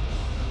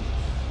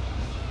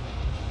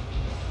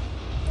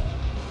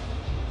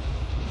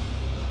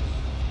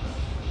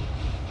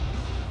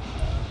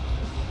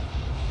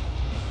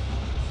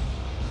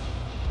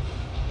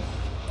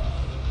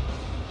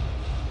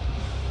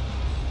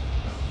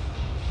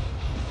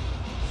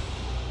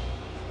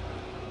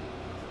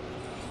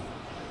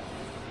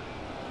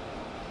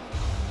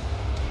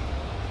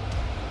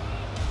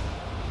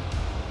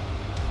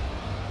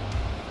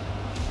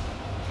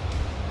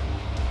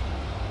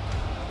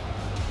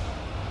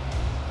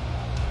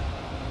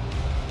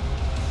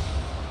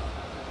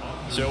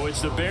 So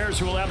it's the Bears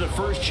who will have the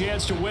first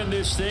chance to win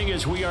this thing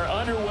as we are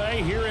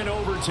underway here in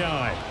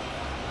overtime.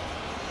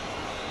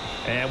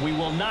 And we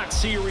will not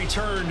see a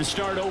return to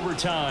start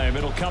overtime.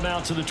 It'll come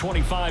out to the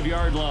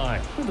 25-yard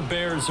line. The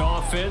Bears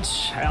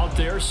offense out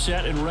there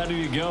set and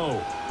ready to go.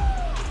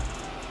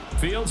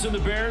 Fields and the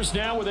Bears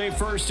now with a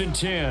 1st and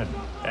 10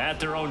 at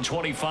their own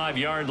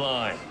 25-yard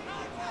line.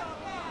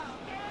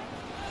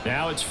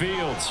 Now it's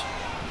Fields.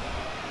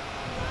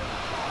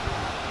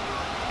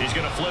 He's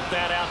going to flip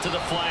that out to the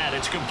flat.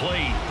 It's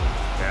complete.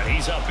 And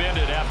he's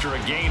upended after a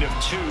gain of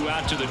 2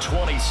 out to the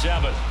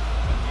 27.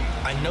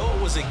 I know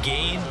it was a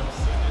gain,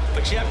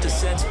 but you have to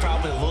sense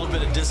probably a little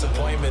bit of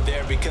disappointment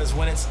there because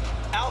when it's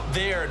out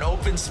there in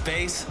open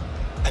space,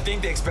 I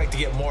think they expect to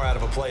get more out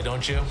of a play,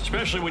 don't you?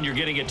 Especially when you're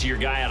getting it to your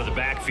guy out of the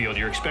backfield.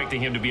 You're expecting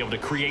him to be able to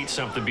create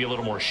something, be a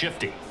little more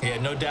shifty. Yeah,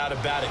 no doubt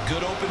about it.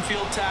 Good open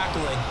field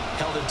tackling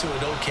held it to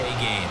an okay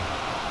game.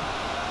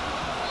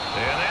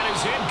 And that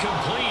is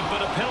incomplete,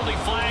 but a penalty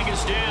flag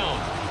is down.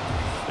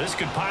 This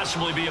could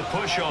possibly be a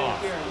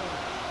push-off.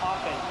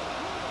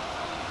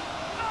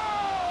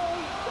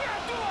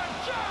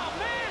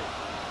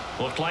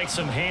 Looked like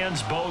some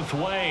hands both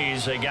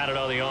ways. They got it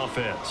on the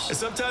offense. And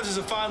sometimes there's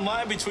a fine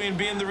line between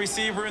being the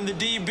receiver and the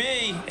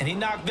DB, and he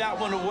knocked that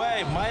one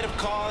away. Might have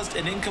caused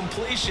an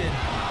incompletion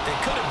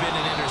that could have been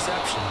an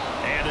interception.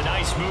 And a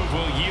nice move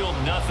will yield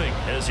nothing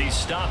as he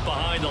stopped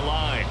behind the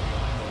line.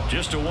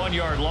 Just a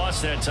 1-yard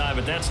loss that time,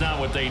 but that's not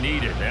what they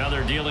needed. Now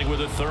they're dealing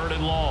with a 3rd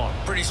and long.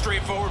 Pretty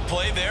straightforward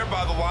play there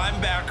by the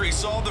linebacker. He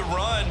saw the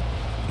run,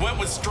 went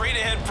with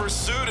straight-ahead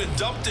pursuit, and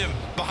dumped him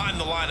behind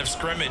the line of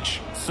scrimmage.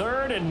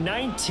 3rd and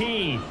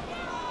 19.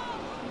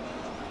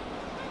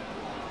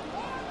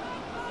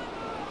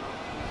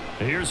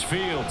 Here's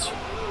Fields.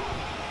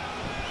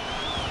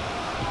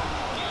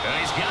 And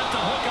he's got the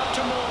hook up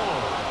to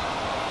Moore.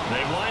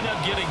 They wind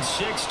up getting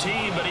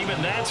 16, but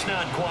even that's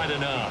not quite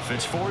enough.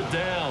 It's 4th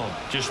down.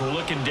 Just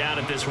looking down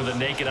at this with a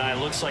naked eye,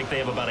 looks like they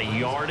have about 1.5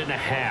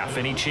 yards.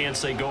 Any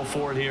chance they go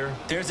for it here?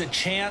 There's a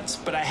chance,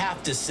 but I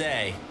have to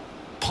say,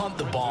 punt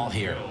the ball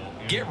here.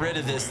 Get rid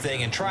of this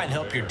thing and try and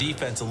help your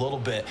defense a little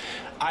bit.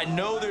 I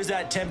know there's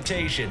that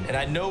temptation, and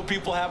I know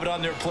people have it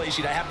on their play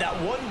sheet. I have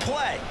that one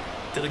play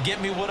that'll get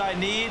me what I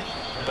need,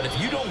 but if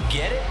you don't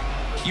get it,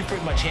 you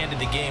pretty much handed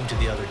the game to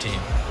the other team.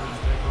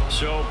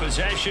 So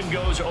possession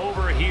goes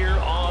over here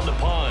on the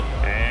punt,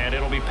 and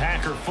it'll be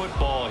Packer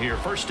football here.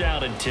 1st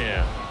down and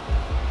 10.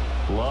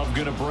 Love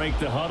going to break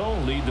the huddle,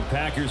 lead the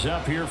Packers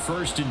up here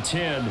 1st and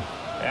 10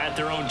 at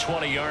their own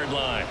 20-yard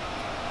line.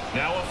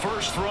 Now a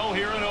first throw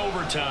here in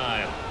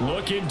overtime.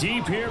 Looking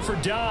deep here for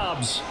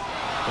Dobbs.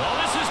 Well,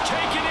 this is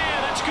taken in.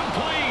 It's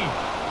complete.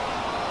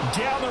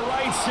 Down the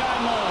right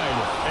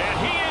sideline. And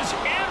he is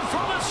in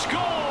for the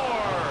score.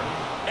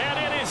 And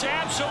it is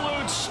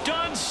absolute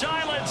stunned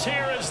silence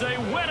here as they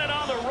win it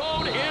on the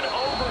road in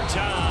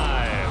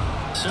overtime.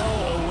 So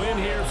a win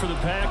here for the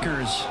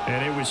Packers,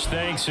 and it was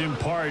thanks in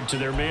part to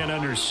their man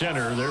under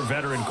center, their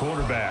veteran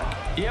quarterback.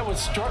 Yeah, what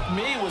struck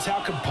me was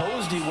how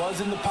composed he was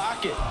in the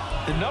pocket.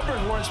 The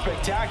numbers weren't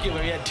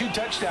spectacular. He had 2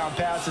 touchdown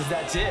passes,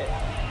 that's it.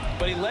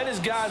 But he led his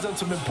guys on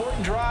some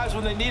important drives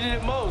when they needed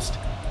it most,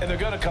 and they're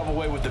going to come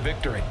away with the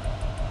victory.